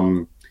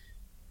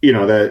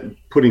 that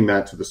putting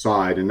that to the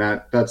side, and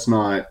that's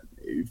not,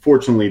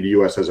 fortunately, the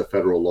U.S. has a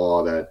federal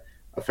law that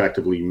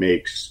effectively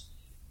makes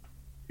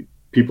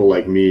people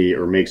like me,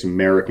 or makes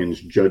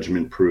Americans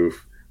judgment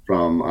proof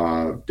from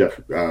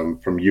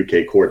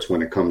UK courts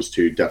when it comes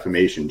to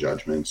defamation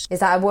judgments.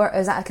 Is that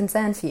a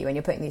concern for you when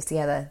you're putting these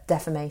together,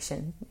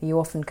 defamation? Are you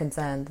often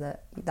concerned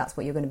that that's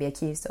what you're going to be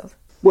accused of?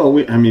 Well,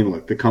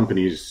 look, the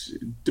companies,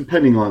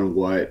 depending on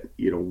what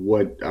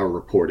our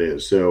report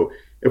is. So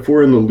if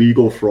we're in the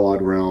legal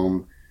fraud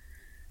realm,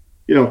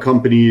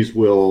 companies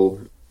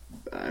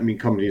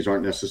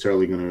aren't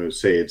necessarily going to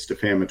say it's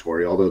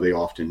defamatory, although they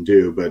often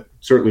do. But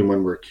certainly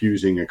when we're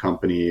accusing a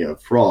company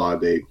of fraud,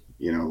 they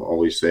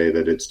always say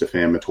that it's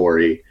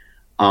defamatory.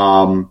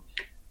 No,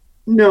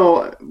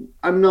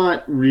 I'm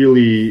not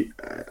really.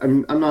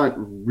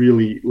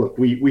 Look,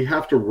 we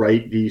have to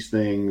write these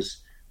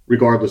things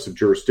regardless of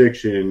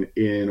jurisdiction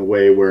in a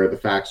way where the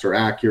facts are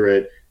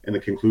accurate and the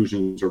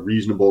conclusions are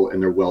reasonable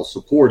and they're well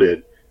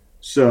supported.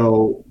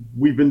 So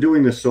we've been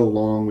doing this so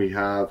long, we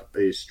have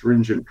a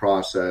stringent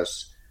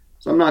process.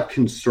 So I'm not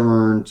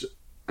concerned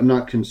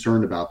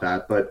about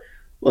that. But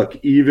look,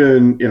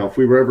 even, if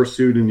we were ever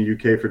sued in the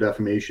UK for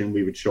defamation,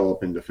 we would show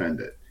up and defend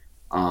it.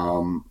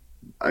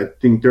 I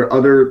think there are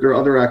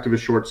other activist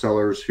short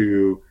sellers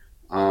who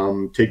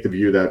take the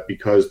view that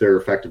because they're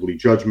effectively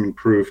judgment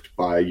proofed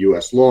by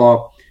US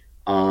law,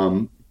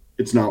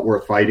 it's not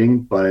worth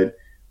fighting. But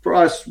for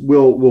us,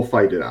 we'll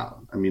fight it out.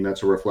 I mean,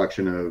 that's a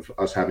reflection of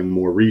us having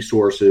more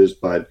resources,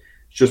 but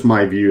it's just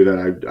my view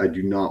that I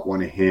do not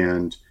want to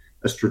hand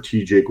a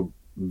strategic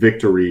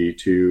victory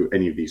to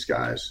any of these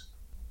guys.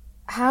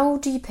 How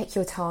do you pick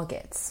your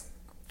targets,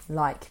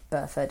 like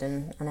Burford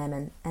and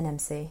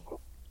NMC?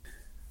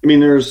 I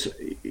mean,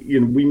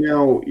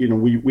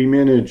 we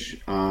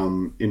manage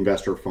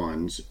investor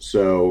funds,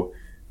 so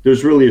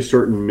there's really a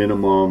certain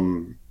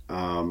minimum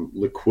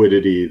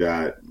liquidity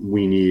that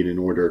we need in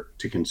order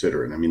to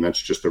consider it. I mean,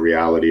 that's just the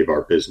reality of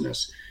our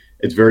business.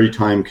 It's very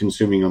time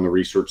consuming on the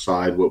research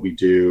side. What we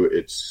do,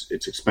 it's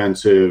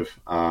expensive.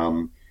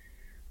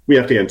 We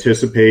have to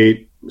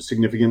anticipate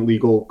significant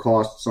legal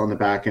costs on the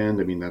back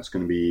end. I mean, that's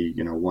going to be,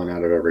 one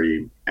out of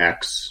every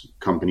X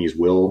companies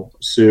will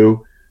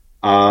sue.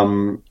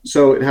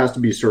 So it has to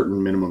be a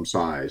certain minimum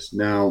size.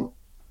 Now,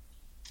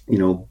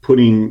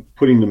 putting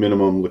the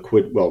minimum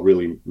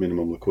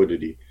minimum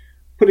liquidity,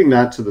 putting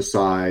that to the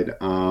side.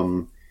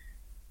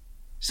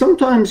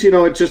 Sometimes,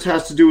 it just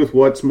has to do with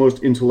what's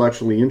most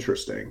intellectually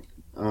interesting.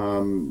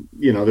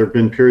 There have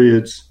been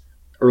periods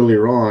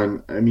earlier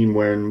on, I mean,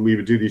 when we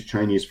would do these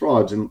Chinese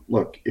frauds, and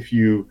look, if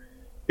you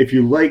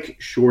like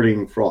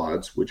shorting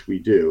frauds, which we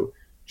do,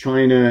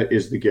 China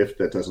is the gift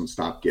that doesn't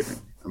stop giving.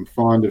 I'm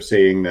fond of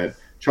saying that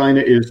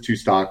China is to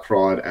stock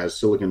fraud as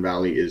Silicon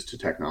Valley is to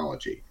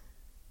technology.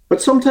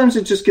 But sometimes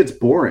it just gets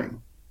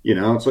boring.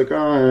 It's like,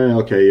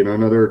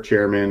 another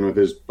chairman with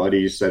his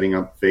buddies setting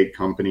up fake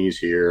companies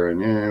here.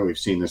 And we've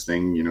seen this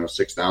thing,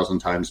 6,000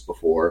 times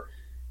before.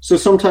 So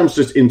sometimes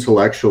just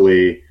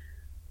intellectually,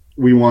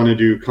 we want to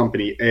do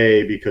company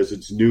A because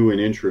it's new and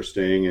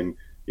interesting. And,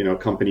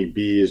 company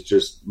B is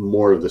just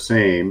more of the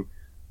same.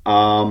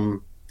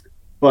 So,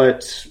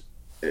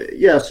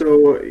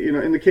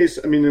 in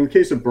the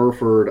case of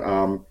Burford,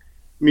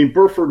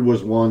 Burford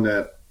was one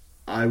that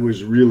I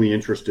was really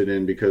interested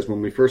in because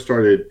when we first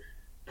started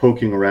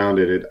poking around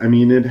at it,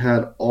 it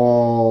had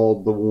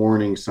all the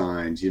warning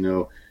signs,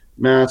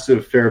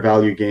 massive fair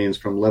value gains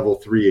from level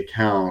 3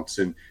 accounts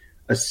and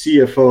a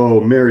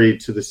CFO married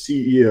to the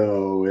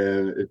CEO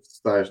and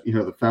it's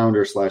the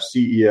founder /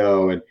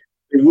 CEO, and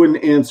they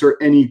wouldn't answer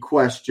any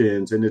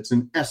questions. And it's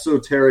an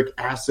esoteric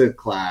asset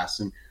class,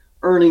 and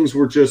earnings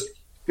were just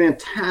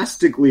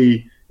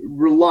fantastically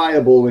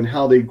reliable in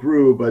how they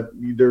grew, but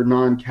they're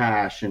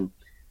non-cash. And,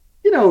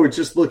 we're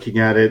just looking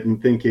at it and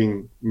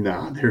thinking,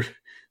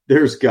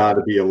 there's got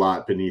to be a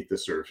lot beneath the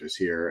surface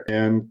here.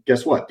 And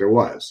guess what? There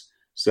was.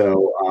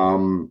 So,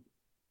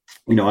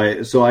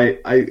 Burford,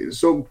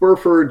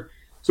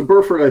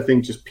 I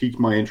think, just piqued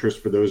my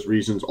interest for those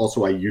reasons.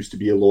 Also, I used to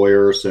be a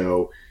lawyer,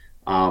 so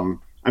I'm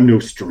no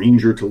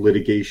stranger to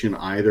litigation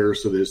either.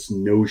 So this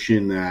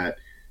notion that,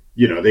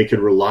 they could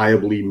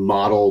reliably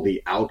model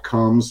the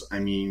outcomes,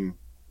 it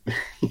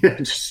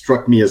just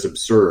struck me as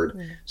absurd.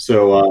 Mm.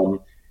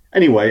 So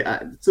anyway, I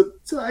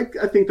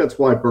think that's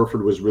why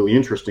Burford was really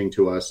interesting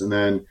to us. And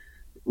then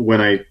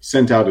when I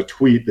sent out a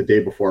tweet the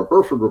day before our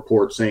Burford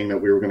report saying that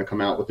we were going to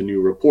come out with a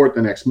new report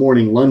the next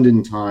morning,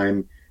 London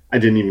time, I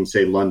didn't even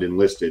say London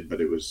listed,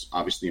 but it was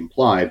obviously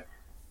implied.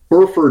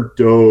 Burford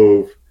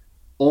dove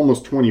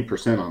almost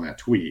 20% on that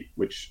tweet,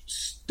 which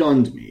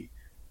stunned me.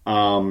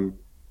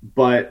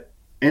 But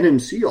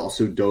NMC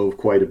also dove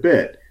quite a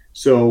bit.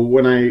 So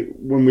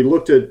when we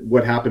looked at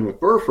what happened with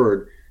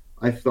Burford,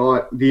 I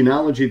thought the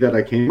analogy that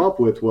I came up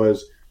with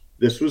was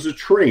this was a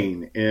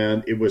train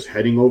and it was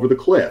heading over the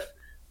cliff.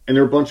 And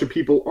there were a bunch of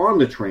people on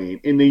the train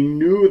and they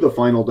knew the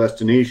final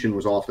destination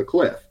was off the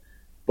cliff.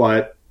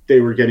 But they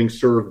were getting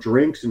served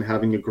drinks and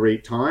having a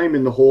great time.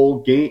 And the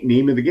whole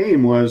name of the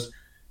game was,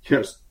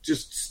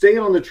 just stay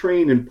on the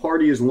train and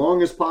party as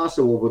long as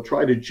possible, but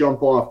try to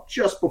jump off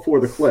just before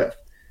the cliff.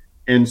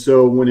 And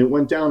so when it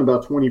went down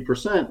about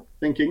 20%,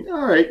 thinking,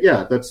 all right,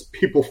 yeah, that's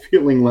people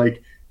feeling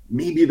like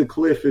maybe the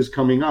cliff is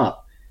coming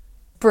up.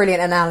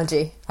 Brilliant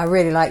analogy. I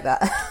really like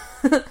that.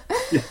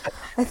 Yeah.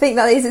 I think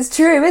it's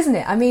true, isn't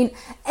it?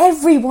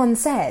 Everyone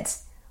said,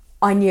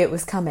 I knew it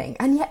was coming.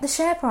 And yet the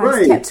share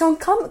price kept on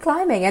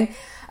climbing. And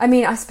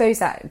I suppose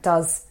that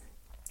does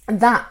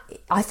that.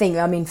 I think,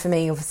 for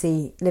me,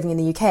 obviously living in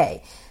the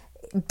UK,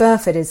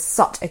 Burford is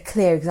such a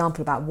clear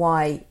example about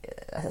why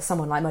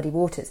someone like Muddy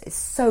Waters is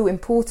so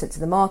important to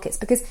the markets,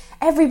 because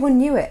everyone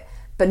knew it,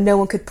 but no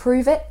one could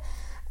prove it.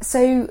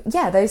 So,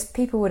 yeah, those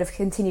people would have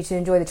continued to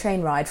enjoy the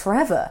train ride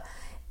forever,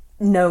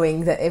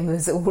 knowing that it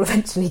was all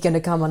eventually going to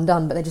come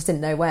undone, but they just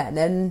didn't know when.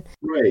 And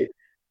right.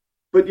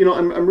 But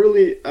I'm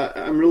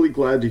really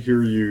glad to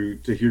hear you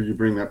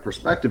bring that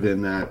perspective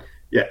in that.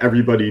 Yeah,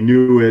 everybody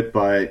knew it,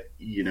 but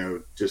nobody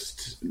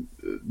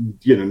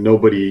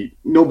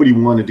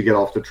wanted to get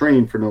off the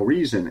train for no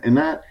reason, and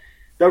that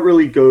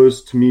really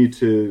goes to me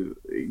to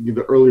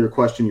the earlier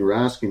question you were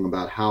asking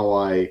about how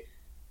I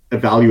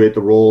evaluate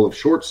the role of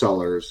short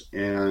sellers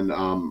and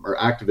or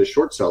activist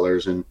short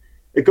sellers, and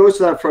it goes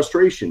to that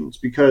frustration. It's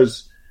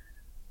because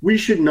we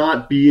should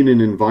not be in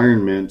an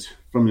environment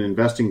from an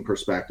investing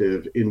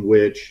perspective in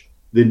which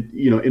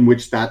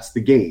that's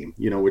the game,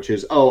 which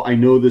is, I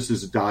know this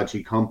is a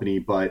dodgy company,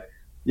 but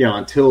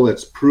until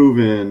it's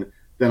proven,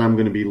 then I'm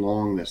going to be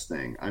long this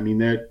thing.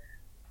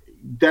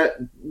 that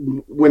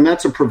when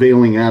that's a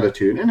prevailing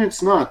attitude, and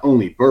it's not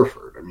only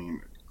Burford, I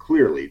mean,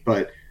 clearly,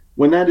 but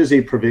when that is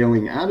a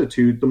prevailing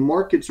attitude, the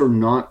markets are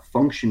not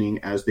functioning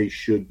as they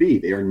should be.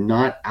 They are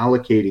not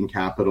allocating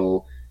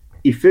capital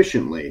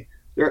efficiently.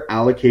 They're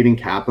allocating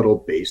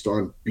capital based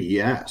on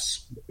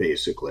BS,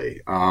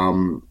 basically.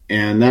 And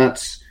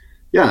that's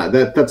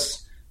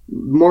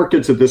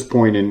markets at this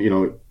point,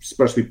 and,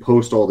 especially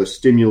post all the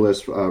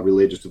stimulus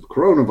related to the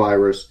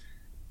coronavirus,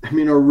 I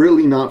mean, are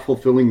really not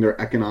fulfilling their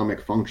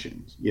economic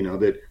functions.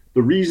 That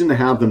the reason to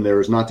have them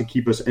there is not to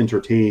keep us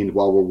entertained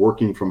while we're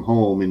working from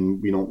home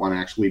and we don't want to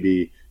actually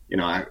be,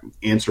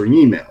 answering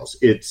emails.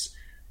 It's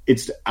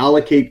to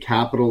allocate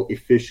capital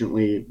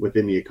efficiently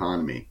within the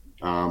economy.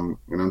 And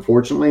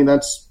unfortunately,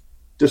 that's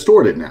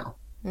distorted now.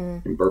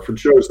 And Burford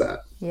shows that.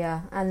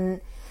 Yeah.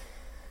 And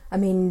I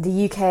mean,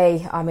 the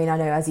UK, I know,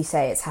 as you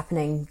say, it's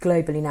happening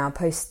globally now,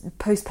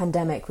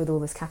 post-pandemic with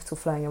all this capital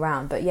flowing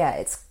around. But yeah,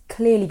 it's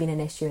clearly been an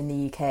issue in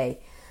the UK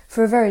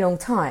for a very long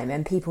time,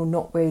 and people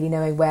not really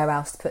knowing where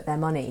else to put their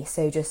money.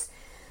 So just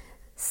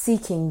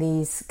seeking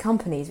these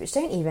companies, which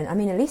don't even,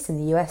 at least in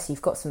the US,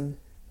 you've got some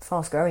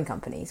fast-growing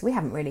companies. We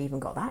haven't really even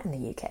got that in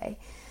the UK.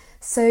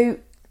 So,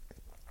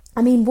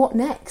 what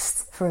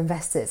next for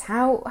investors?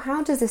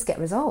 How does this get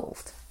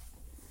resolved?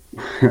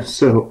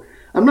 So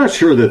I'm not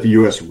sure that the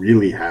U.S.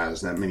 really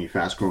has that many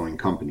fast-growing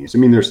companies.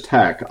 There's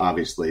tech,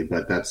 obviously,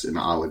 but that's an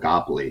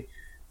oligopoly.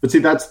 But see,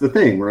 that's the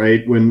thing,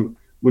 right? When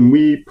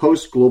we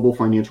post-global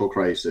financial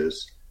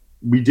crisis,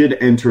 we did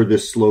enter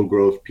this slow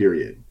growth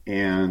period.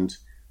 And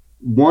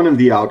one of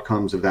the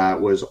outcomes of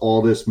that was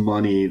all this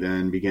money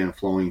then began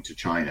flowing to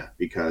China,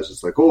 because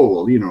it's like,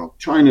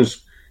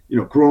 China's,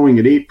 growing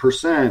at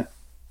 8%.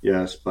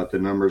 Yes, but the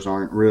numbers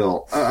aren't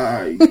real.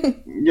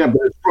 Yeah,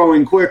 but it's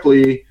growing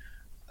quickly.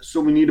 So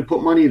we need to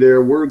put money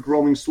there. We're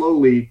growing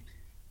slowly.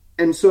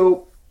 And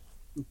so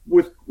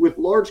with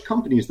large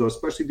companies, though,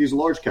 especially these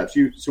large caps,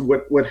 so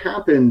what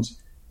happened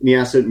in the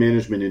asset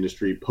management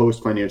industry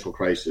post-financial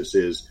crisis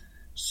is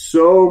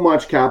so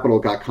much capital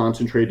got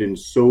concentrated in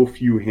so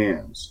few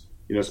hands,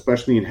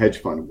 especially in hedge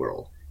fund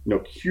world.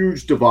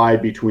 Huge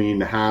divide between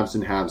the haves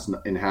and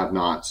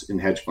have-nots in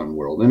hedge fund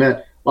world. And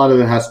that a lot of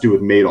that has to do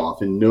with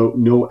Madoff, and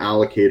no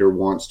allocator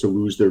wants to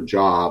lose their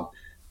job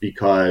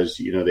because,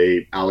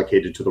 they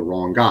allocated to the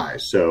wrong guy.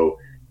 So,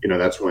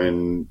 that's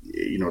when,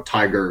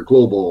 Tiger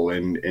Global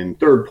and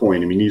Third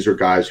Point, these are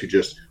guys who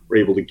just were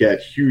able to get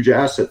huge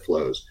asset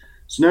flows.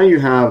 So now you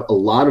have a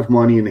lot of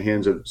money in the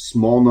hands of a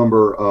small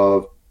number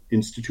of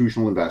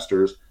institutional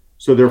investors.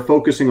 So they're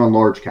focusing on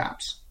large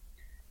caps.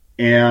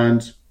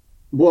 And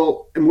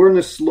we're in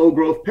this slow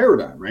growth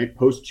paradigm, right?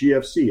 Post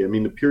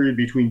GFC. The period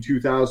between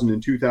 2000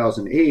 and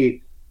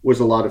 2008 was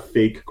a lot of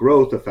fake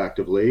growth,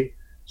 effectively.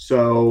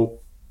 So,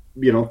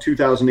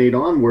 2008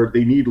 onward,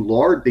 they need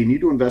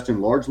to invest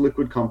in large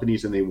liquid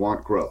companies, and they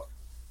want growth.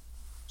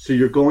 So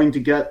you're going to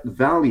get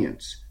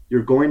Valiance.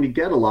 You're going to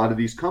get a lot of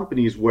these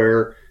companies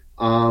where,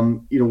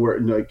 where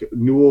like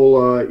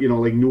Newell,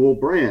 like Newell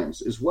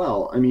Brands as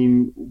well.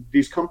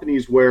 These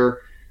companies where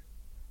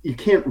you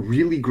can't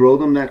really grow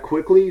them that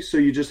quickly. So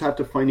you just have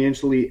to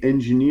financially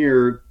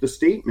engineer the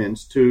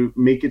statements to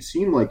make it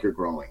seem like you're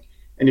growing.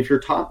 And if you're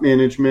top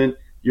management,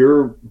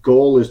 your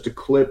goal is to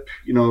clip,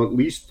 at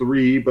least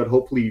 3, but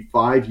hopefully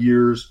 5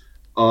 years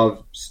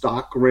of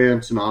stock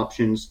grants and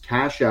options,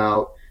 cash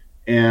out.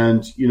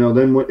 And,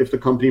 then if the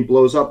company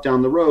blows up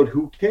down the road,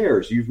 who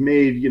cares? You've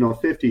made,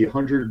 50,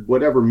 100,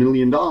 whatever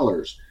 $million.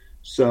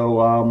 So,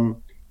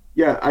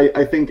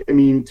 I think,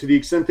 to the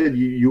extent that the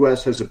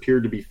U.S. has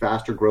appeared to be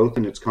faster growth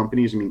in its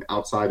companies,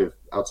 outside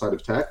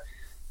of tech,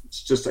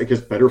 it's just, I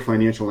guess, better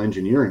financial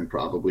engineering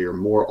probably, or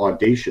more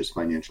audacious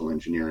financial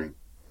engineering.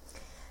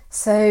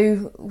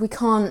 So we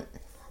can't,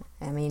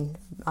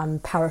 I'm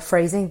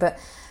paraphrasing, but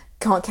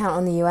can't count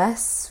on the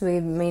US.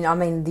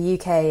 The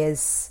UK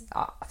is,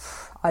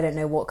 I don't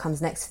know what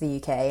comes next for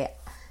the UK.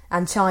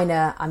 And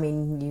China,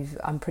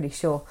 I'm pretty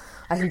sure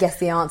I can guess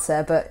the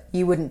answer, but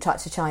you wouldn't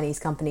touch a Chinese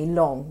company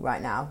long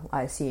right now,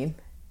 I assume.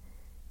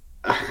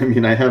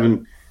 I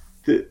haven't,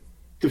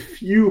 the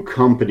few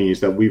companies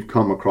that we've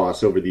come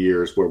across over the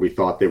years where we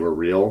thought they were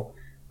real,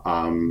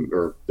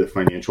 or the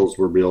financials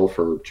were real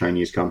for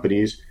Chinese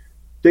companies,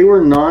 they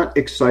were not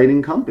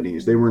exciting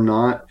companies. They were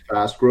not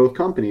fast growth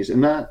companies.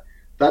 And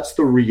that's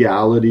the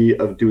reality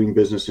of doing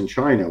business in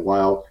China.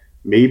 While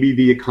maybe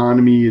the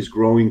economy is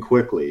growing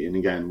quickly, and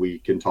again, we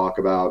can talk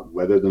about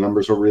whether the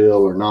numbers are real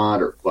or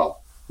not, or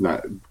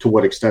not to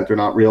what extent they're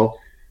not real.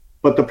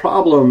 But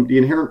the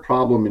inherent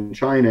problem in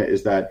China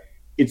is that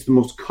it's the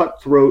most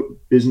cutthroat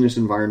business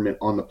environment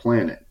on the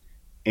planet.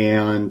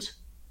 And,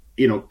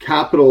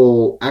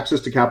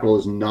 access to capital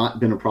has not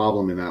been a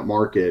problem in that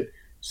market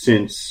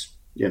since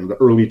the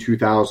early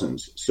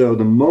 2000s. So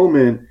the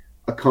moment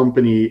a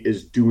company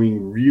is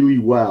doing really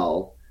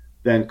well,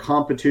 then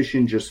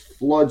competition just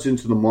floods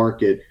into the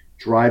market,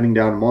 driving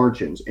down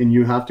margins. And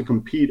you have to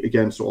compete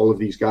against all of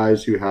these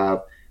guys who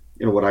have,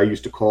 what I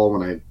used to call,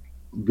 when I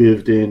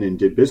lived in and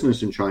did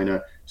business in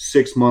China,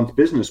 6-month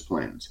business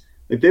plans.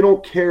 Like, they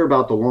don't care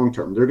about the long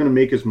term. They're going to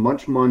make as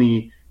much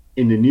money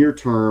in the near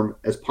term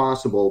as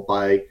possible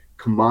by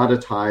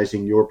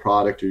commoditizing your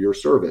product or your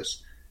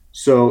service.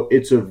 So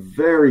it's a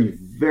very,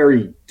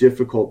 very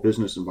difficult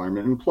business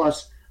environment. And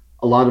plus,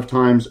 a lot of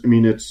times, I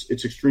mean, it's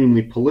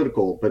extremely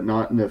political, but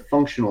not in the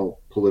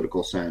functional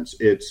political sense.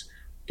 It's,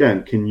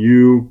 again, can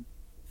you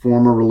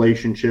form a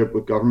relationship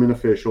with government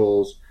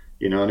officials,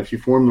 and if you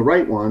form the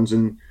right ones,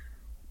 and,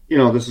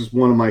 this is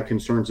one of my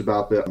concerns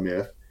about the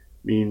myth.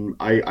 I mean,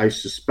 I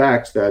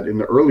suspect that in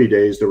the early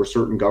days, there were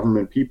certain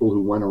government people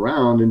who went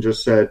around and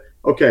just said,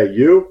 okay,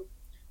 you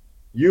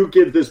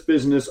give this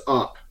business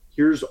up.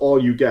 Here's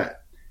all you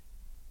get.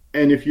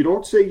 And if you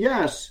don't say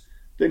yes,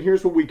 then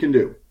here's what we can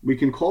do. We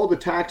can call the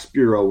tax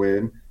bureau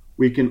in,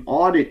 we can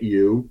audit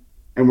you,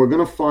 and we're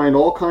going to find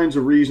all kinds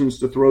of reasons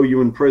to throw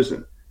you in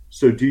prison.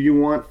 So do you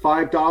want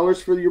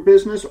 $5 for your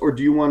business, or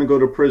do you want to go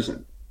to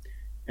prison?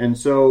 And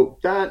so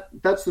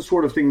that's the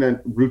sort of thing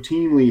that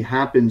routinely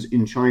happens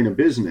in China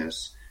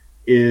business,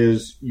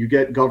 is you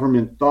get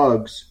government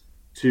thugs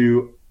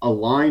to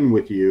align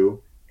with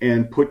you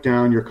and put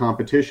down your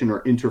competition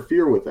or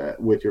interfere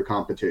with your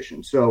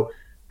competition. So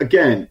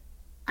again,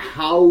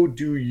 how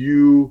do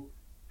you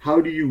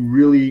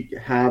really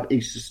have a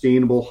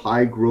sustainable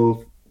high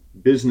growth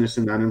business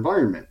in that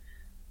environment?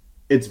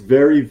 It's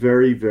very,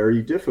 very,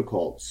 very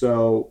difficult.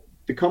 So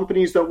the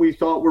companies that we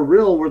thought were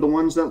real were the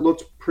ones that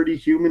looked pretty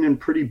human and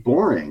pretty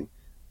boring.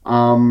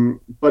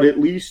 But at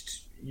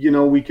least,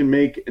 we can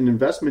make an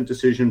investment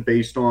decision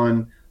based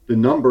on the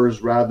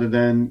numbers rather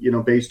than,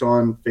 based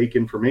on fake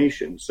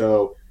information.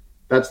 So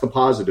that's the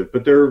positive.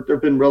 But there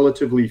have been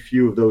relatively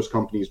few of those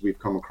companies we've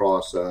come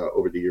across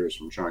over the years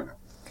from China.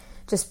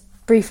 Just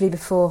briefly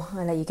before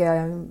I let you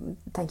go,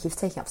 thank you for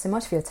taking up so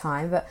much of your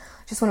time, but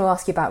I just want to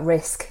ask you about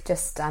risk.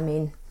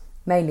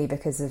 Mainly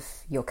because of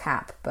your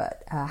cap,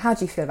 but how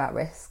do you feel about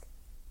risk?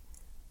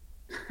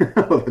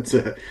 That's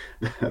an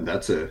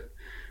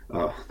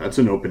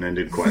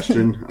open-ended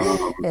question.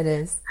 It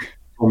is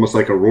almost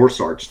like a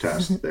Rorschach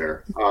test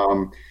there.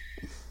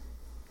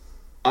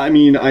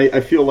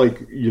 I feel like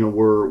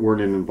we're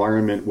in an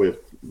environment with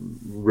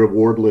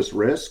rewardless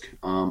risk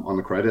on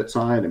the credit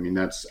side. I mean,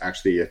 that's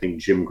actually, I think,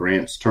 Jim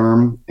Grant's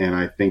term, and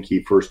I think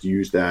he first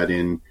used that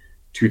in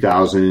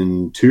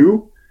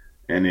 2002.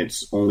 And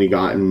it's only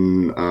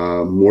gotten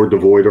more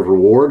devoid of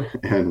reward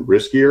and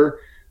riskier.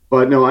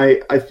 But no,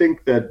 I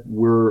think that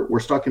we're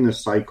stuck in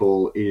this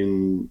cycle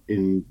in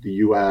the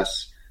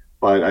U.S.,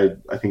 but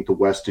I think the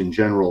West in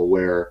general,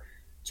 where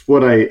it's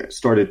what I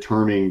started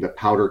terming the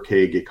powder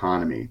keg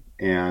economy.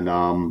 And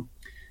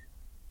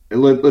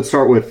let's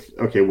start with,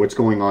 okay, what's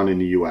going on in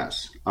the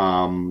U.S.?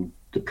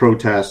 The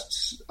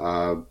protests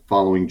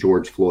following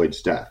George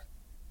Floyd's death.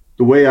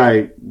 The way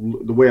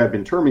I've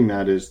been terming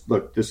that is,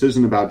 look, this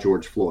isn't about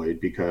George Floyd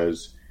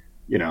because,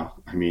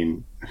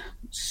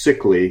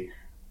 sickly,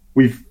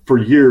 we've for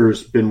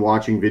years been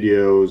watching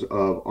videos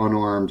of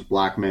unarmed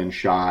black men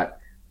shot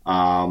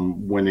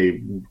when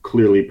they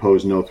clearly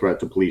pose no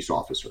threat to police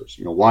officers.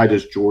 Why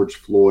does George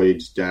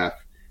Floyd's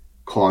death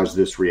cause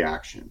this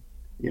reaction?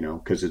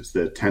 Because it's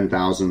the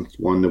 10,000th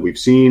one that we've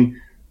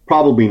seen?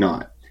 Probably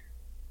not.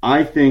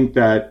 I think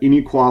that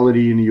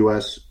inequality in the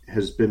U.S.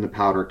 has been the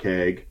powder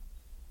keg,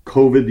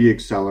 COVID the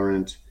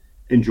accelerant,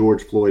 and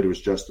George Floyd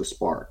was just the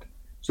spark.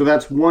 So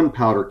that's one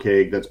powder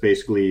keg that's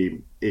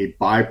basically a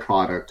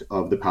byproduct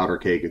of the powder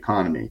keg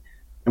economy.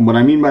 And what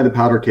I mean by the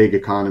powder keg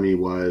economy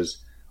was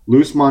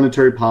loose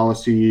monetary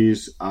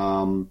policies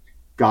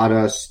got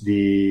us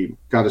the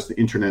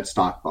internet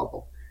stock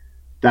bubble.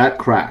 That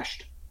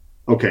crashed.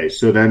 Okay,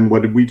 so then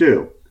what did we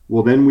do?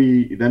 Well,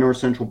 then our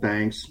central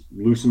banks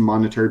loosened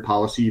monetary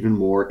policy even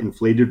more,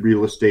 inflated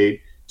real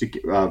estate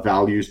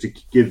values to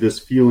give this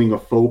feeling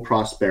of faux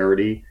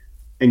prosperity.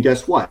 And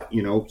guess what?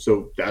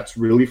 So that's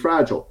really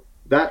fragile.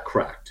 That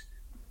cracked.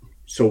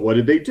 So what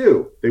did they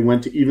do? They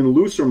went to even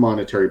looser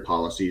monetary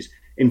policies,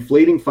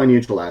 inflating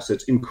financial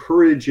assets,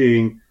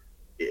 encouraging,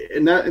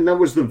 and that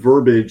was the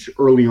verbiage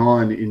early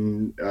on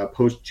in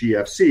post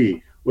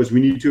GFC, was we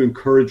need to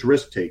encourage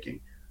risk taking.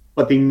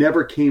 But they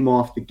never came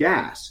off the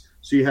gas.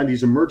 So you had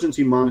these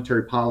emergency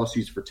monetary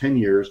policies for 10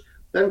 years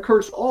that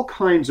encouraged all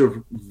kinds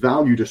of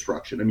value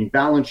destruction. I mean,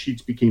 balance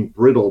sheets became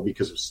brittle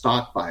because of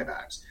stock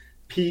buybacks,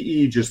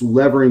 PE just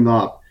levering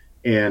up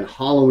and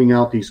hollowing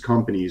out these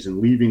companies and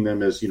leaving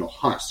them as,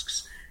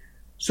 husks.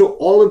 So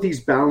all of these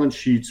balance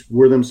sheets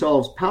were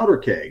themselves powder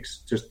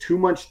kegs, just too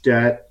much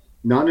debt,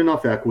 not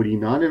enough equity,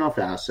 not enough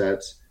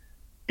assets.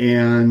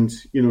 And,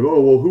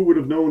 who would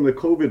have known that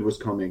COVID was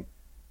coming?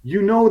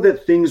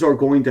 That things are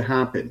going to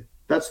happen.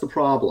 That's the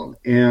problem.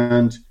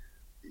 And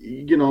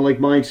like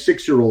my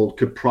 6-year-old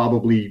could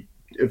probably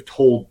have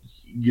told,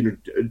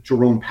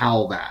 Jerome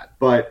Powell that.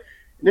 But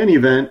in any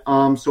event,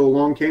 so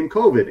along came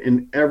COVID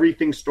and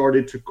everything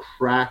started to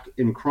crack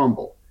and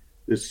crumble.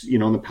 This,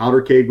 the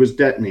powder keg was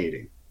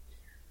detonating.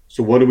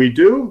 So what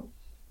do?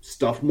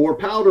 Stuff more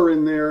powder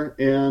in there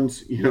and,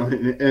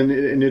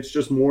 and it's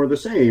just more of the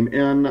same.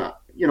 And,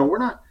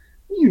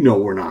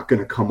 we're not going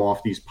to come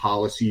off these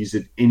policies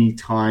at any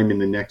time in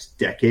the next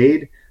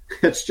decade.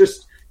 It's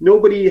just,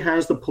 nobody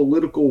has the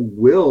political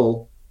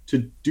will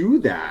to do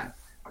that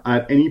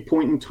at any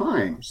point in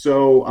time.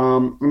 So,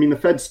 the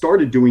Fed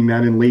started doing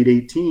that in late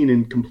 18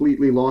 and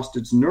completely lost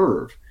its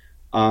nerve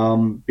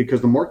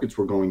because the markets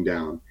were going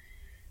down.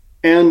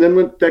 And then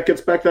that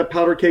gets back to that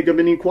powder keg of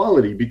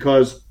inequality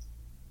because,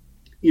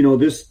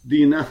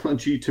 the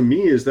analogy to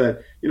me is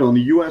that, in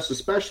the U.S.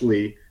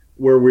 especially,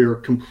 where we're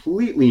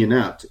completely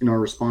inept in our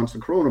response to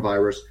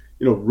coronavirus,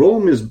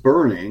 Rome is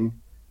burning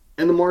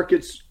and the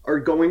markets are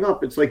going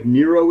up. It's like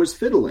Nero is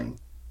fiddling.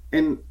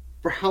 And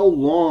for how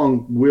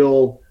long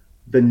will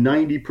the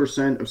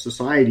 90% of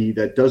society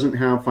that doesn't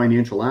have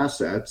financial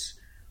assets,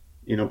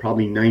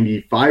 probably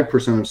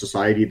 95% of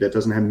society that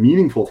doesn't have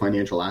meaningful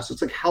financial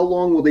assets, like how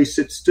long will they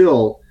sit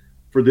still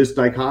for this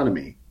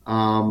dichotomy?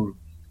 I'm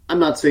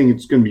not saying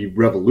it's going to be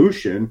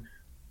revolution,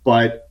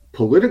 but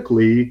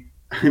politically,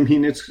 I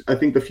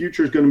think the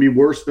future is going to be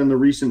worse than the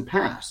recent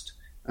past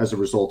as a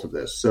result of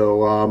this.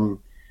 So,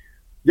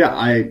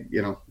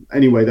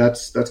 anyway,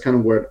 that's kind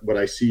of what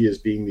I see as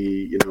being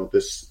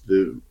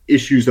the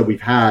issues that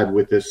we've had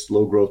with this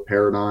low growth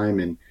paradigm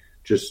and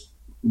just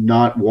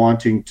not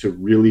wanting to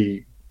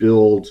really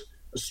build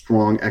a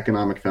strong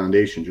economic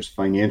foundation, just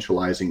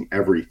financializing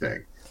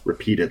everything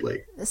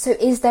repeatedly. So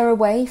is there a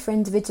way for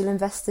individual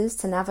investors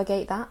to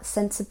navigate that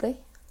sensibly?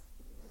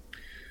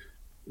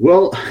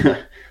 Well,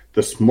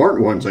 the smart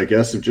ones, I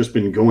guess, have just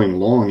been going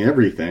long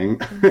everything.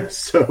 Mm-hmm.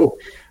 So,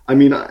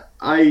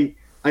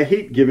 I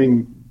hate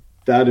giving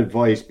that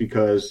advice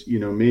because,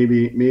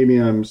 maybe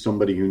I'm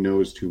somebody who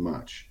knows too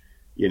much,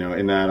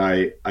 in that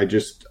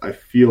I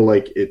feel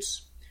like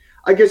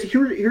I guess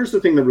here's the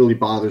thing that really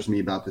bothers me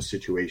about this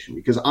situation,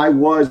 because I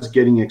was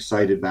getting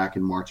excited back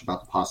in March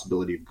about the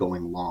possibility of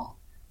going long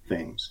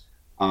things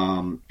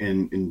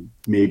and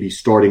maybe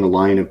starting a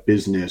line of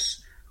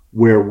business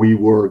where we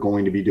were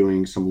going to be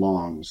doing some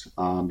longs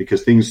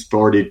because things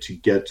started to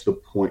get to the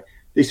point,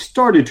 they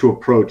started to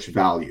approach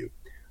value.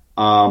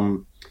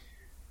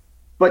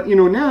 But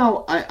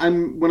now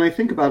when I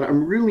think about it,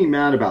 I'm really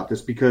mad about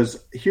this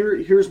because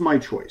here's my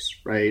choice,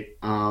 right?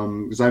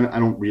 Because I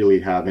don't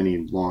really have any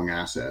long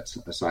assets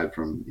aside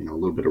from a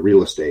little bit of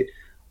real estate.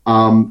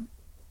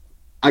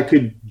 I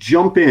could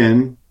jump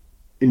in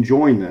and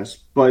join this,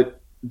 but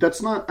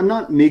I'm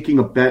not making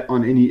a bet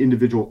on any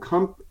individual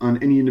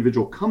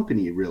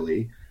company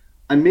really.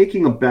 I'm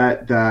making a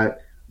bet that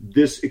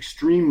this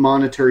extreme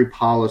monetary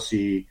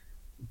policy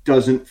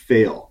doesn't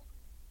fail.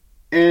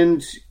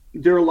 And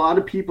there are a lot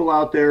of people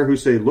out there who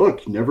say,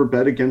 look, never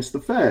bet against the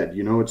Fed.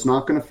 It's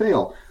not going to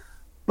fail.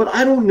 But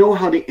I don't know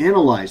how to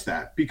analyze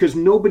that because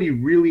nobody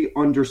really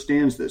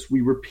understands this.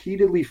 We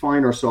repeatedly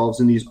find ourselves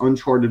in these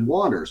uncharted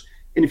waters.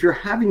 And if you're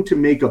having to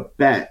make a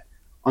bet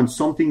on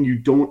something you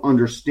don't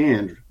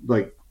understand,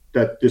 like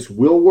that this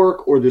will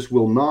work or this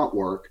will not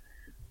work,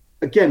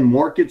 again,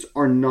 markets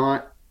are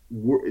not,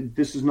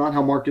 this is not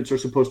how markets are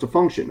supposed to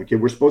function. Okay,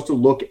 we're supposed to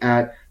look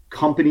at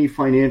company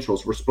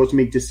financials. We're supposed to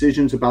make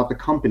decisions about the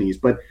companies,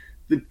 but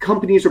the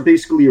companies are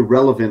basically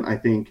irrelevant, I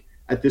think,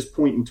 at this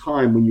point in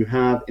time when you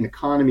have an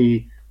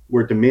economy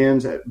where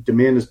demand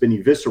has been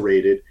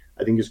eviscerated.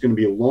 I think it's going to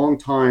be a long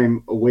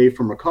time away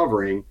from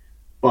recovering,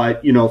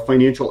 but,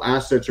 financial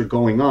assets are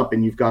going up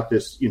and you've got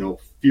this,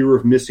 fear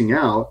of missing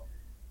out.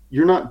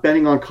 You're not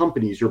betting on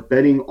companies. You're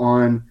betting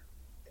on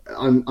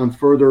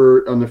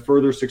the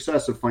further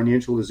success of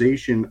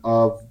financialization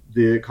of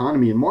the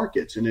economy and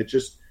markets. And it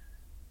just,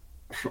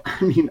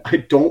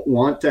 I don't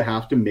want to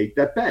have to make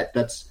that bet.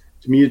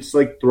 To me, it's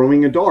like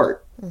throwing a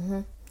dart.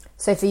 Mm-hmm.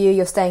 So for you,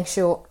 you're staying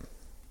short.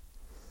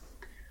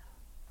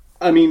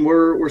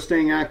 We're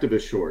staying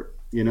activist short.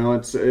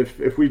 It's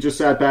if we just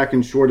sat back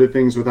and shorted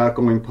things without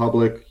going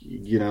public,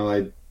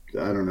 I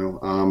don't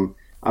know.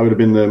 I would have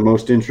been the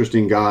most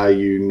interesting guy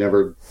you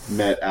never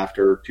met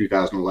after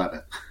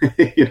 2011.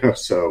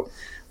 So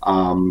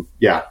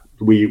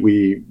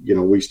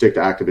we stick to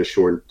activist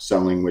short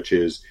selling, which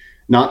is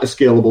not a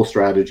scalable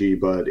strategy,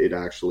 but it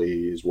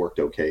actually has worked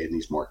okay in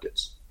these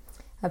markets.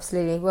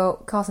 Absolutely. Well,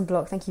 Carson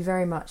Block, thank you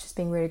very much. It's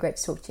been really great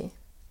to talk to you.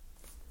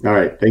 All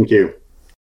right. Thank you.